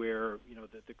everywhere,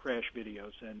 the crash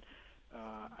videos, and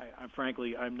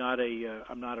I'm not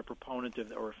a proponent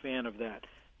of or a fan of that.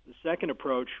 The second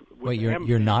approach. Wait,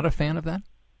 you're not a fan of that?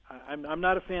 I'm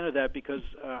not a fan of that because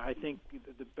I think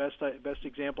the best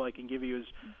example I can give you is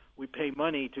we pay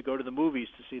money to go to the movies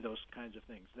to see those kinds of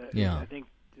things. I think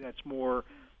that's more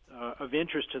of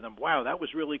interest to them. Wow, that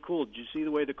was really cool. Did you see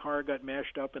the way the car got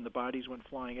mashed up and the bodies went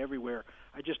flying everywhere?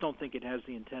 I just don't think it has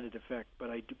the intended effect. But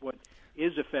what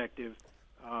is effective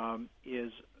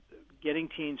is getting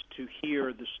teens to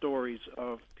hear the stories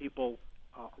of people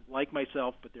like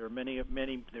myself, but there are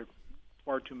there are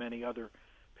far too many other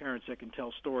parents that can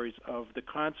tell stories of the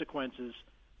consequences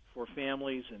for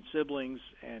families and siblings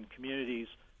and communities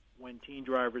when teen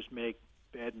drivers make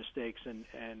bad mistakes and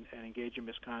engage in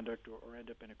misconduct or end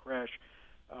up in a crash.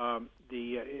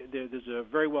 There's a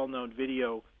very well-known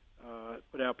video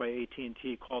put out by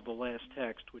AT&T called The Last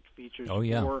Text, which features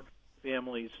 4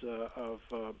 families of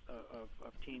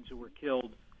teens who were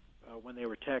killed when they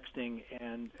were texting,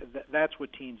 and that's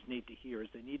what teens need to hear, is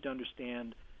they need to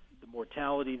understand the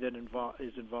mortality that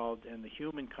is involved and the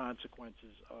human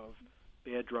consequences of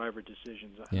bad driver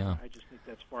decisions. I just think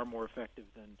that's far more effective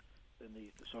than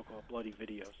the so-called bloody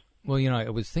videos. Well, I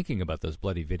was thinking about those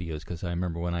bloody videos because I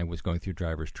remember when I was going through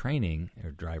driver's training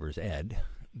or driver's ed,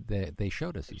 they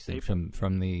showed us these things from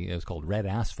it was called Red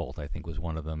Asphalt, I think was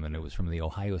one of them, and it was from the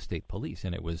Ohio State Police,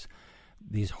 and it was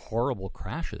these horrible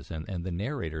crashes, and the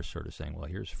narrator sort of saying, well,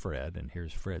 here's Fred, and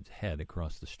here's Fred's head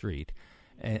across the street.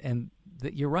 And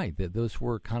you're right, that those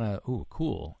were kind of,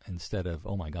 cool, instead of,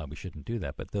 oh, my God, we shouldn't do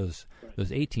that. But those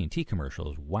AT&T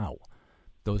commercials, wow.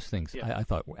 Those things, I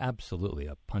thought, were absolutely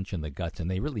a punch in the guts, and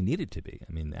they really needed to be.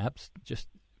 I mean, just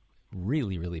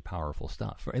really, really powerful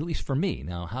stuff, at least for me.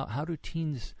 Now, how do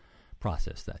teens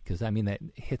process that? Because, I mean, that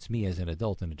hits me as an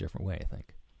adult in a different way, I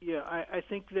think. Yeah, I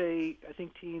think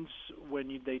teens,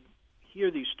 when they hear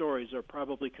these stories, are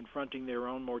probably confronting their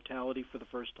own mortality for the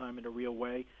first time in a real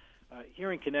way.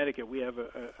 Here in Connecticut, we have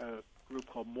a group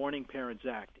called Mourning Parents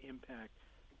Act, Impact.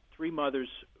 3 mothers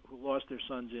who lost their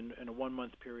sons in a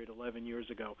 1-month period 11 years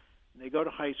ago. And they go to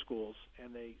high schools,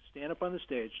 and they stand up on the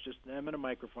stage, just them and a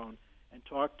microphone, and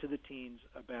talk to the teens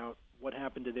about what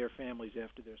happened to their families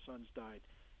after their sons died.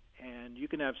 And you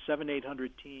can have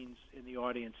 700-800 teens in the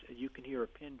audience, and you can hear a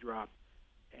pin drop,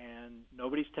 and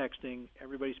nobody's texting,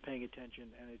 everybody's paying attention,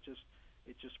 and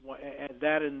and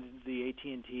that and the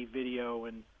AT&T video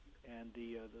and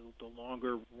the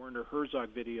longer Werner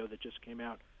Herzog video that just came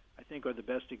out, I think, are the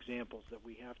best examples that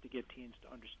we have to get teens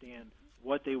to understand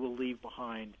what they will leave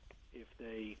behind if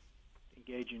they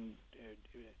engage in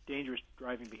dangerous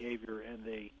driving behavior and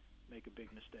they make a big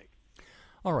mistake.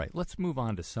 All right, let's move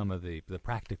on to some of the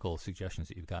practical suggestions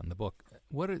that you've got in the book.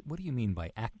 What do you mean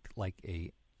by act like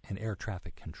an air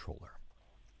traffic controller?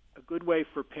 A good way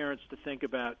for parents to think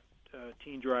about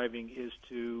teen driving is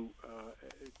to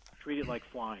treat it like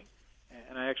flying.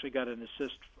 And I actually got an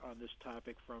assist on this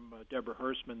topic from Deborah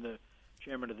Hersman, the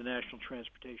chairman of the National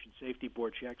Transportation Safety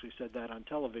Board. She actually said that on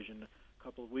television a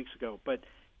couple of weeks ago. But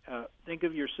think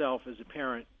of yourself as a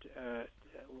parent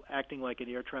acting like an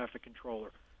air traffic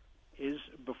controller. Is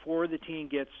before the teen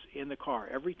gets in the car,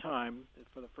 every time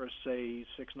for the first, say,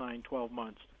 6, 9, 12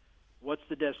 months, what's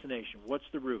the destination? What's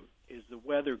the route? Is the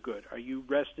weather good? Are you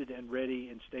rested and ready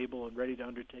and stable and ready to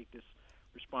undertake this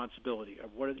responsibility?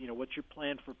 What's your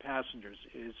plan for passengers?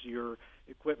 Is your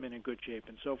equipment in good shape,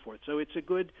 and so forth? So it's a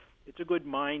good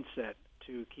mindset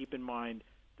to keep in mind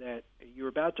that you're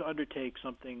about to undertake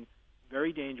something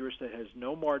very dangerous that has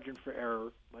no margin for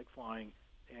error, like flying.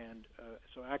 And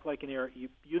so act like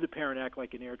you the parent, act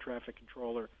like an air traffic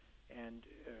controller, and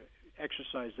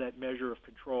exercise that measure of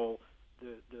control.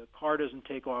 The car doesn't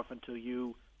take off until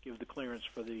you give the clearance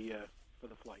for the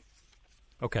flight.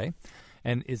 Okay.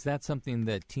 And is that something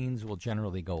that teens will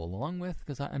generally go along with?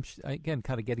 Because I'm again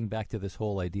kind of getting back to this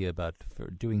whole idea about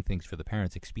doing things for the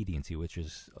parents' expediency, which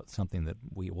is something that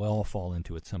we all fall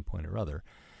into at some point or other.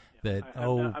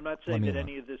 I'm not saying that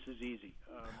any of this is easy.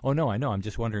 Oh no, I know. I'm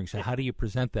just wondering. So, how do you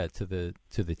present that to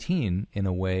the teen in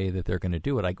a way that they're going to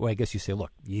do it? I guess you say, look,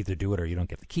 you either do it or you don't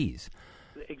get the keys.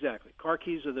 Exactly. Car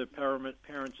keys are the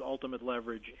parents' ultimate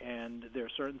leverage, and there are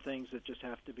certain things that just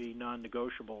have to be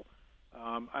non-negotiable.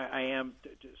 I am,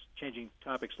 just changing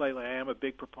topic slightly, I am a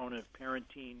big proponent of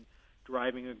parent-teen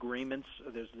driving agreements.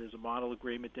 There's a model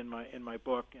agreement in my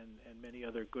book and many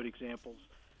other good examples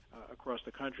across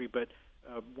the country. But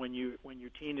when your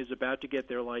teen is about to get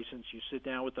their license, you sit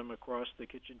down with them across the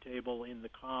kitchen table in the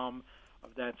calm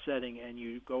of that setting, and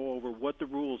you go over what the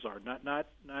rules are, not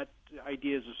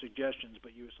ideas or suggestions,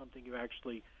 but something you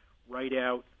actually write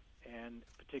out, and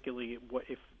particularly what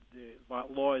if the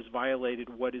law is violated,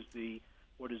 what is the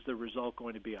result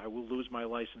going to be? I will lose my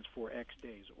license for X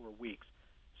days or weeks.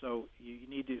 So you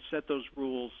need to set those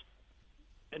rules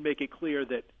and make it clear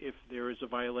that if there is a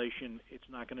violation, it's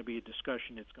not going to be a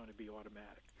discussion, it's going to be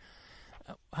automatic.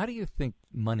 How do you think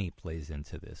money plays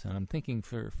into this? And I'm thinking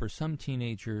for some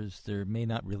teenagers, they may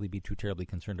not really be too terribly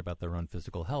concerned about their own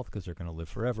physical health because they're going to live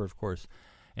forever, of course,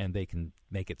 and they can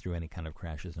make it through any kind of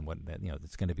crashes and what that.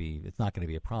 It's not going to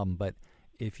be a problem. But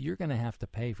if you're going to have to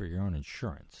pay for your own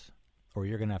insurance, or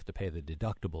you're going to have to pay the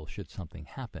deductible should something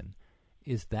happen,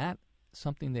 is that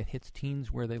something that hits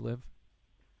teens where they live?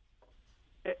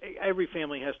 Every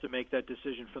family has to make that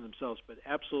decision for themselves, but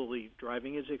absolutely,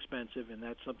 driving is expensive, and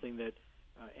that's something that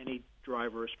any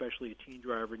driver, especially a teen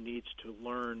driver, needs to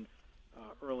learn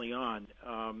early on.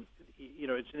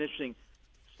 It's an interesting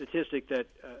statistic that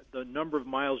the number of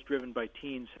miles driven by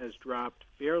teens has dropped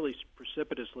fairly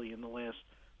precipitously in the last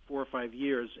 4 or 5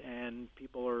 years, and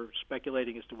people are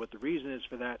speculating as to what the reason is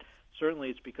for that.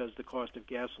 Certainly, it's because the cost of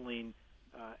gasoline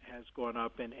has gone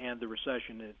up, and the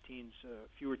recession.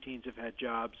 Fewer teens have had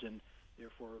jobs, and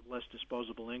therefore less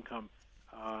disposable income.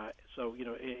 So,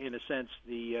 in a sense,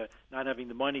 the not having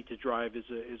the money to drive is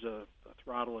a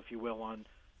throttle, if you will, on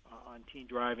teen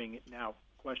driving. Now,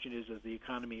 question is, as the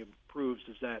economy improves,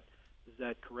 does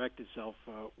that correct itself?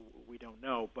 We don't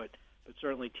know, but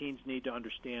certainly teens need to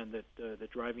understand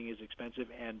that driving is expensive,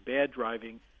 and bad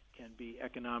driving can be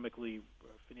economically,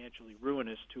 financially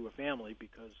ruinous to a family,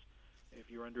 because if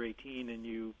you're under 18 and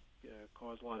you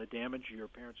cause a lot of damage, your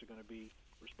parents are going to be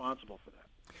responsible for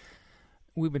that.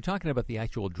 We've been talking about the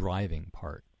actual driving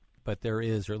part, but there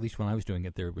is, or at least when I was doing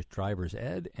it, there was driver's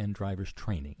ed and driver's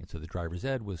training. And so the driver's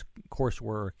ed was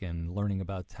coursework and learning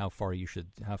about how far you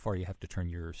have to turn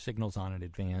your signals on in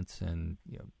advance, and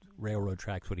railroad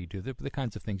tracks, what do you do, the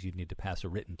kinds of things you'd need to pass a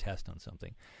written test on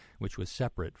something, which was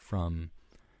separate from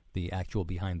the actual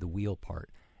behind the wheel part.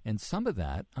 And some of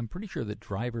that, I'm pretty sure that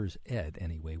driver's ed,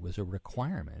 anyway, was a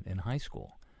requirement in high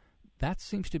school. That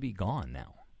seems to be gone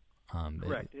now.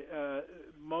 Correct.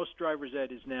 Most driver's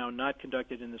ed is now not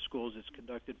conducted in the schools. It's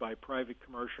conducted by private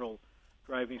commercial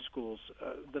driving schools.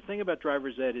 The thing about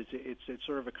driver's ed is it's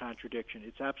sort of a contradiction.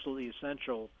 It's absolutely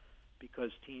essential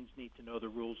because teens need to know the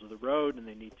rules of the road and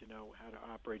they need to know how to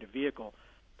operate a vehicle.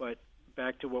 But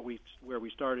back to where we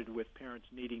started with parents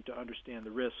needing to understand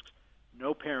the risks,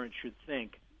 no parent should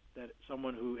think that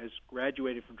someone who has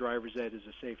graduated from driver's ed is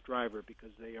a safe driver,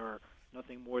 because they are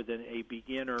nothing more than a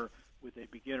beginner with a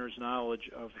beginner's knowledge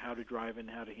of how to drive and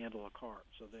how to handle a car.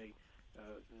 So the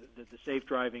safe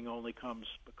driving only comes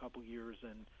a couple years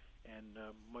and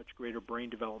much greater brain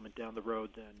development down the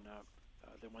road than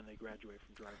when they graduate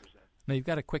from driver's ed. Now, you've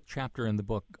got a quick chapter in the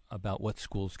book about what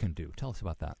schools can do. Tell us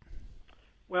about that.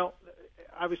 Well,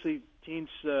 obviously, teens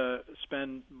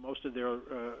spend most of their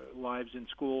lives in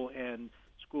school, and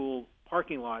school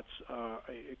parking lots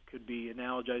it could be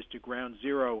analogized to ground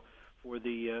zero for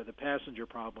the passenger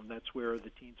problem. That's where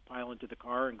the teens pile into the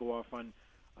car and go off on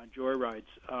joyrides.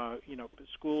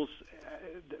 Schools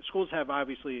have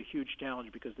obviously a huge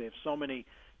challenge because they have so many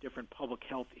different public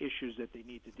health issues that they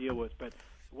need to deal with. But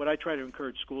what I try to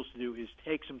encourage schools to do is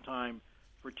take some time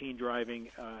for teen driving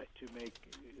to make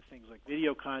things like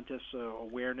video contests,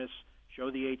 awareness, show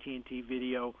the AT&T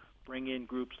video, bring in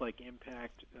groups like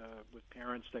Impact with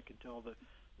parents that can tell the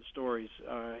stories.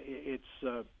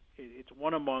 It's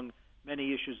one among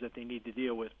many issues that they need to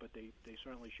deal with, but they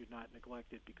certainly should not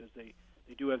neglect it, because they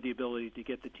do have the ability to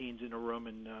get the teens in a room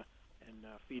and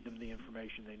feed them the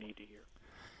information they need to hear.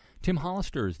 Tim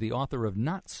Hollister is the author of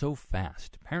Not So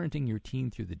Fast, Parenting Your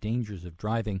Teen Through the Dangers of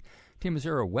Driving. Tim, is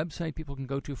there a website people can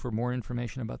go to for more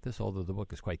information about this, although the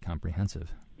book is quite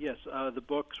comprehensive? Yes, the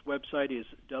book's website is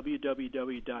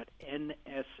www.nsf, as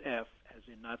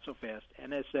in not so fast,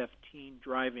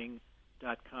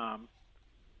 nsfteendriving.com.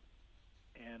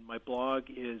 And my blog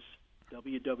is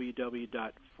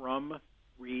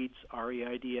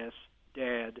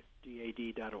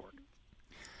www.fromreads.dad.org.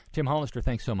 Tim Hollister,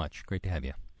 thanks so much. Great to have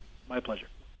you. My pleasure.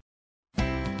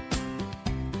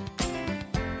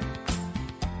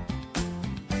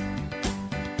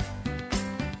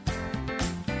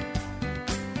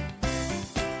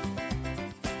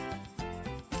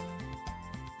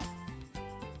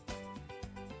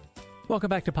 Welcome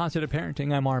back to Positive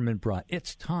Parenting. I'm Armin Brott.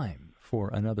 It's time for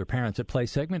another Parents at Play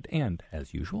segment, and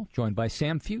as usual, joined by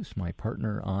Sam Fuse, my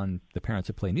partner on the Parents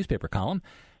at Play newspaper column.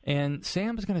 And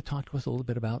Sam is going to talk to us a little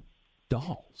bit about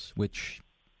dolls, which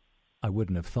I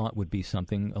wouldn't have thought would be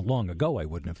something, long ago I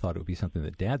wouldn't have thought it would be something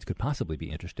that dads could possibly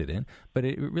be interested in, but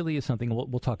it really is something,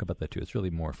 we'll talk about that too. It's really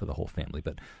more for the whole family.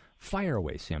 But fire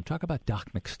away, Sam. Talk about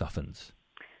Doc McStuffins.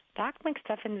 Doc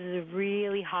McStuffins is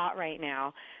really hot right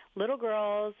now. Little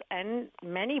girls and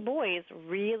many boys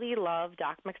really love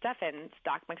Doc McStuffins.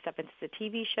 Doc McStuffins is a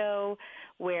TV show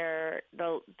where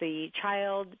the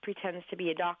child pretends to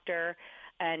be a doctor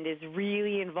and is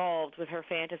really involved with her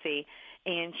fantasy,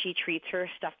 and she treats her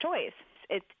stuffed toys.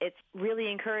 It's really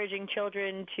encouraging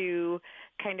children to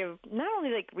kind of not only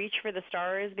like reach for the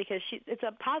stars, because it's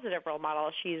a positive role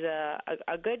model. She's a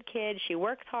good kid. She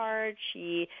works hard.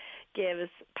 She gives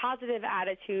positive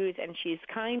attitudes, and she's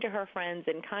kind to her friends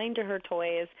and kind to her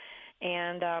toys.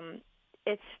 And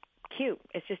it's cute.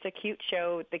 It's just a cute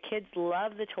show. The kids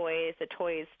love the toys. The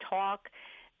toys talk.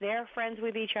 They're friends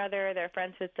with each other. They're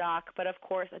friends with Doc. But, of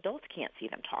course, adults can't see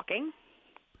them talking.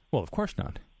 Well, of course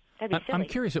not. I'm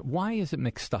curious, why is it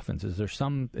McStuffins? Is there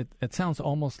some, it sounds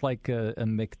almost like a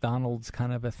McDonald's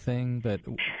kind of a thing, but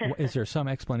is there some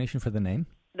explanation for the name?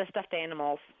 The stuffed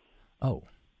animals. Oh.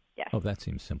 Yes. Oh, that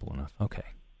seems simple enough. Okay.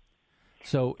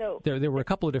 So there were a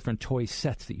couple of different toy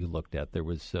sets that you looked at. There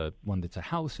was one that's a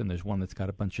house, and there's one that's got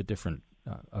a bunch of different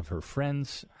of her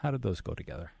friends. How did those go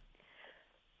together?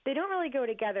 They don't really go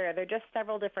together. They're just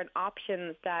several different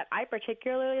options that I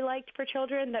particularly liked for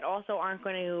children that also aren't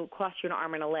going to cost you an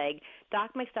arm and a leg.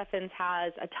 Doc McStuffins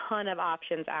has a ton of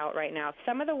options out right now.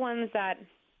 Some of the ones that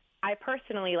I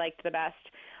personally liked the best,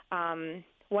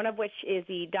 one of which is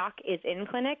the Doc is In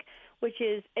Clinic, which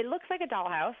is, it looks like a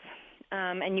dollhouse,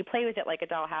 and you play with it like a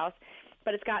dollhouse,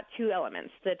 but it's got two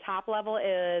elements. The top level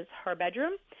is her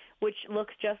bedroom, which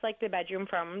looks just like the bedroom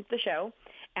from the show,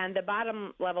 and the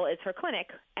bottom level is her clinic,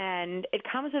 and it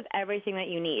comes with everything that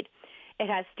you need. It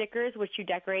has stickers, which you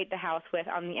decorate the house with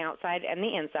on the outside and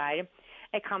the inside.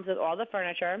 It comes with all the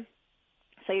furniture,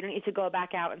 so you don't need to go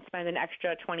back out and spend an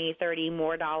extra $20, $30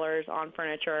 more dollars on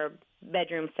furniture,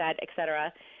 bedroom set,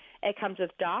 etc. It comes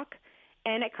with Doc,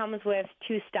 and it comes with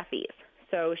 2 stuffies,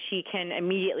 so she can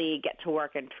immediately get to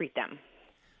work and treat them.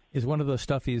 Is one of those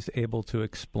stuffies able to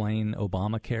explain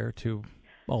Obamacare to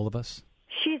all of us?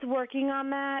 She's working on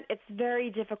that. It's very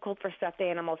difficult for stuffed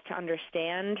animals to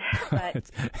understand, but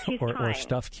she's trying. Or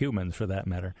stuffed humans, for that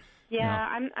matter. Yeah,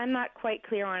 I'm not quite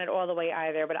clear on it all the way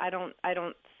either, but I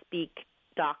don't speak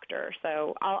doctor,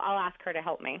 so I'll ask her to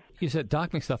help me. You said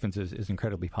Doc McStuffins is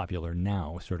incredibly popular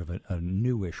now, sort of a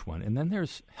newish one. And then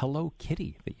there's Hello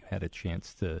Kitty that you had a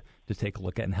chance to take a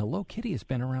look at. And Hello Kitty has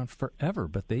been around forever,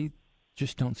 but they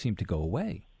just don't seem to go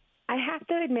away. I have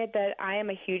to admit that I am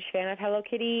a huge fan of Hello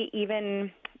Kitty,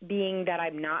 even being that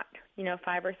I'm not,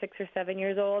 5 or 6 or 7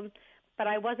 years old. But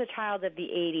I was a child of the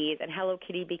 80s, and Hello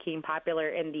Kitty became popular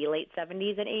in the late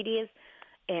 70s and 80s.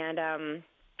 And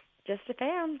just a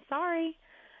fan, sorry.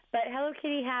 But Hello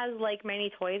Kitty has, like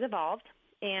many toys, evolved.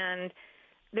 And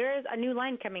there is a new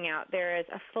line coming out. There is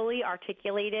a fully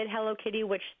articulated Hello Kitty,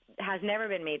 which has never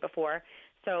been made before.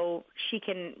 So she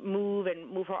can move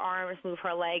her arms, move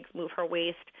her legs, move her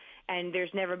waist, and there's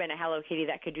never been a Hello Kitty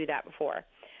that could do that before.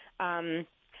 Other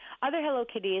Hello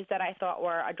Kitties that I thought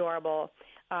were adorable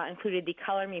included the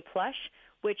Color Me plush,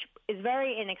 which is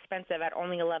very inexpensive at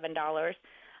only $11.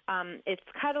 It's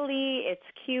cuddly, it's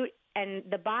cute, and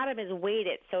the bottom is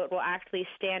weighted so it will actually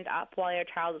stand up while your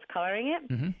child is coloring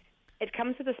it. Mm-hmm. It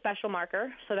comes with a special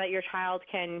marker so that your child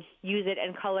can use it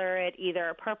and color it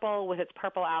either purple with its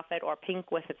purple outfit or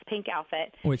pink with its pink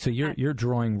outfit. Wait, so you're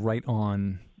drawing right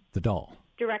on the doll?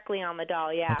 Directly on the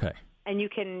doll, yeah. Okay. And you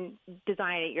can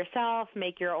design it yourself,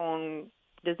 make your own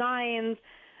designs,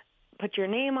 put your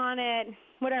name on it,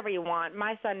 whatever you want.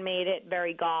 My son made it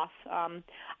very goth.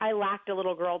 I lacked a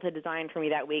little girl to design for me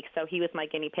that week, so he was my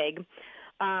guinea pig.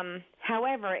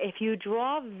 However, if you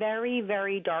draw very,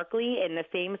 very darkly in the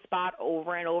same spot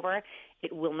over and over,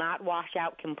 it will not wash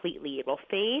out completely. It will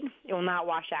fade. It will not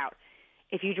wash out.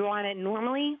 If you draw on it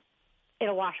normally,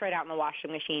 it'll wash right out in the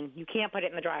washing machine. You can't put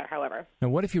it in the dryer, however. Now,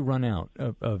 what if you run out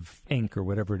of ink or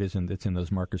whatever it is that's in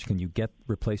those markers? Can you get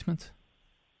replacements?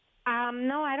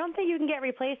 No, I don't think you can get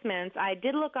replacements. I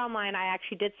did look online. I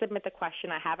actually did submit the question.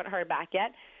 I haven't heard back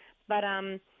yet. But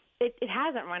it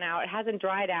hasn't run out. It hasn't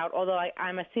dried out, although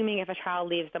I'm assuming if a child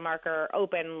leaves the marker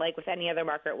open, like with any other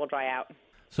marker, it will dry out.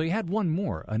 So you had one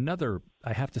more, another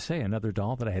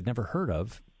doll that I had never heard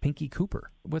of, Pinky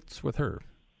Cooper. What's with her?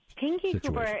 Pinky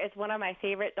situation? Cooper is one of my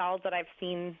favorite dolls that I've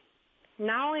seen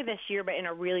not only this year but in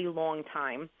a really long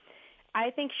time. I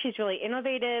think she's really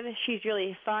innovative. She's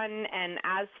really fun. And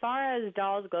as far as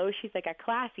dolls go, she's like a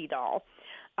classy doll.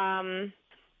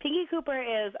 Pinky Cooper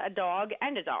is a dog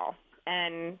and a doll.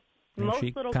 And most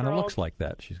little girls... She kind of looks like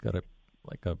that. She's got a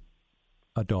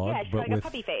dog, yeah, she's but like with a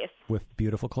puppy face. With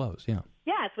beautiful clothes, yeah.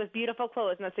 Yes, with beautiful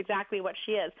clothes, and that's exactly what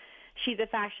she is. She's a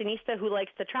fashionista who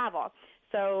likes to travel.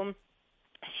 So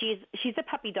she's a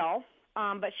puppy doll,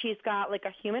 but she's got like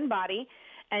a human body,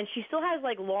 and she still has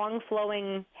like long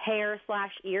flowing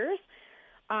hair/ears.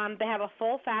 They have a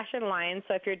full fashion line,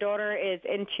 so if your daughter is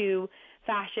into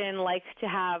fashion, likes to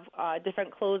have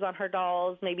different clothes on her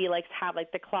dolls, maybe likes to have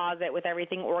like the closet with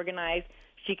everything organized,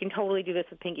 she can totally do this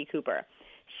with Pinky Cooper.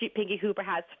 Pinky Cooper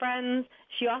has friends.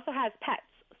 She also has pets.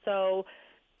 So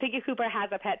Pinky Cooper has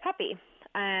a pet puppy,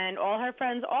 and all her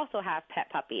friends also have pet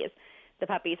puppies. The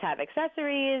puppies have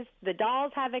accessories. The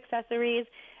dolls have accessories.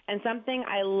 And something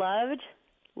I loved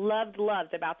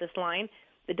about this line,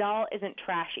 the doll isn't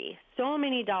trashy. So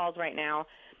many dolls right now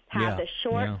have the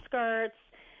short skirts,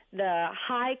 the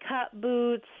high-cut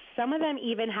boots. Some of them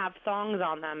even have songs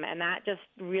on them, and that just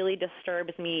really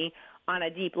disturbs me on a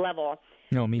deep level.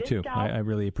 No, me too. I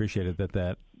really appreciated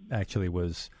that actually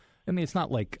was... I mean, it's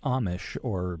not like Amish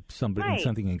or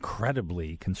something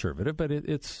incredibly conservative, but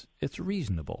it's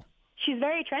reasonable. She's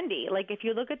very trendy. Like, if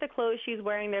you look at the clothes she's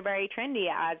wearing, they're very trendy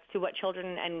as to what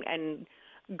children and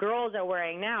girls are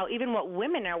wearing now, even what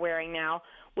women are wearing now,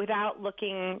 without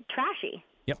looking trashy.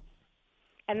 Yep.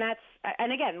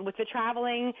 And again, with the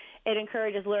traveling, it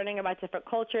encourages learning about different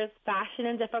cultures, fashion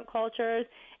in different cultures.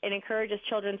 It encourages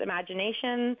children's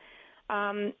imagination.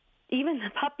 Even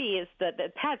the puppies, the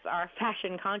pets are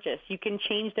fashion conscious. You can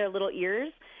change their little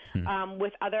ears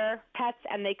with other pets,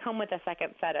 and they come with a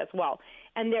second set as well.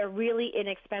 And they're really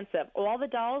inexpensive. All the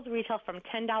dolls retail from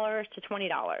 $10 to $20.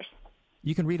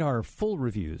 You can read our full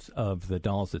reviews of the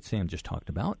dolls that Sam just talked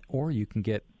about, or you can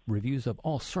get reviews of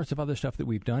all sorts of other stuff that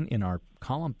we've done in our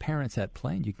column, Parents at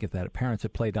Play. And you can get that at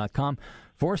parentsatplay.com.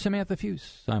 For Samantha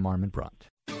Fuse, I'm Armin Brott.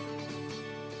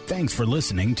 Thanks for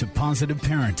listening to Positive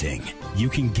Parenting. You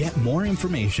can get more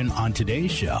information on today's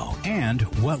show and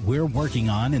what we're working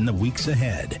on in the weeks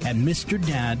ahead at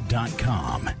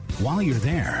MrDad.com. While you're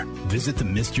there, visit the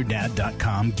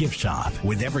MrDad.com gift shop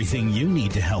with everything you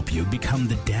need to help you become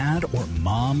the dad or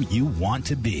mom you want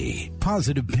to be.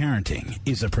 Positive Parenting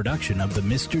is a production of the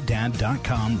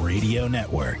MrDad.com radio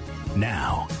network.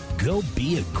 Now, go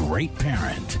be a great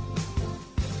parent.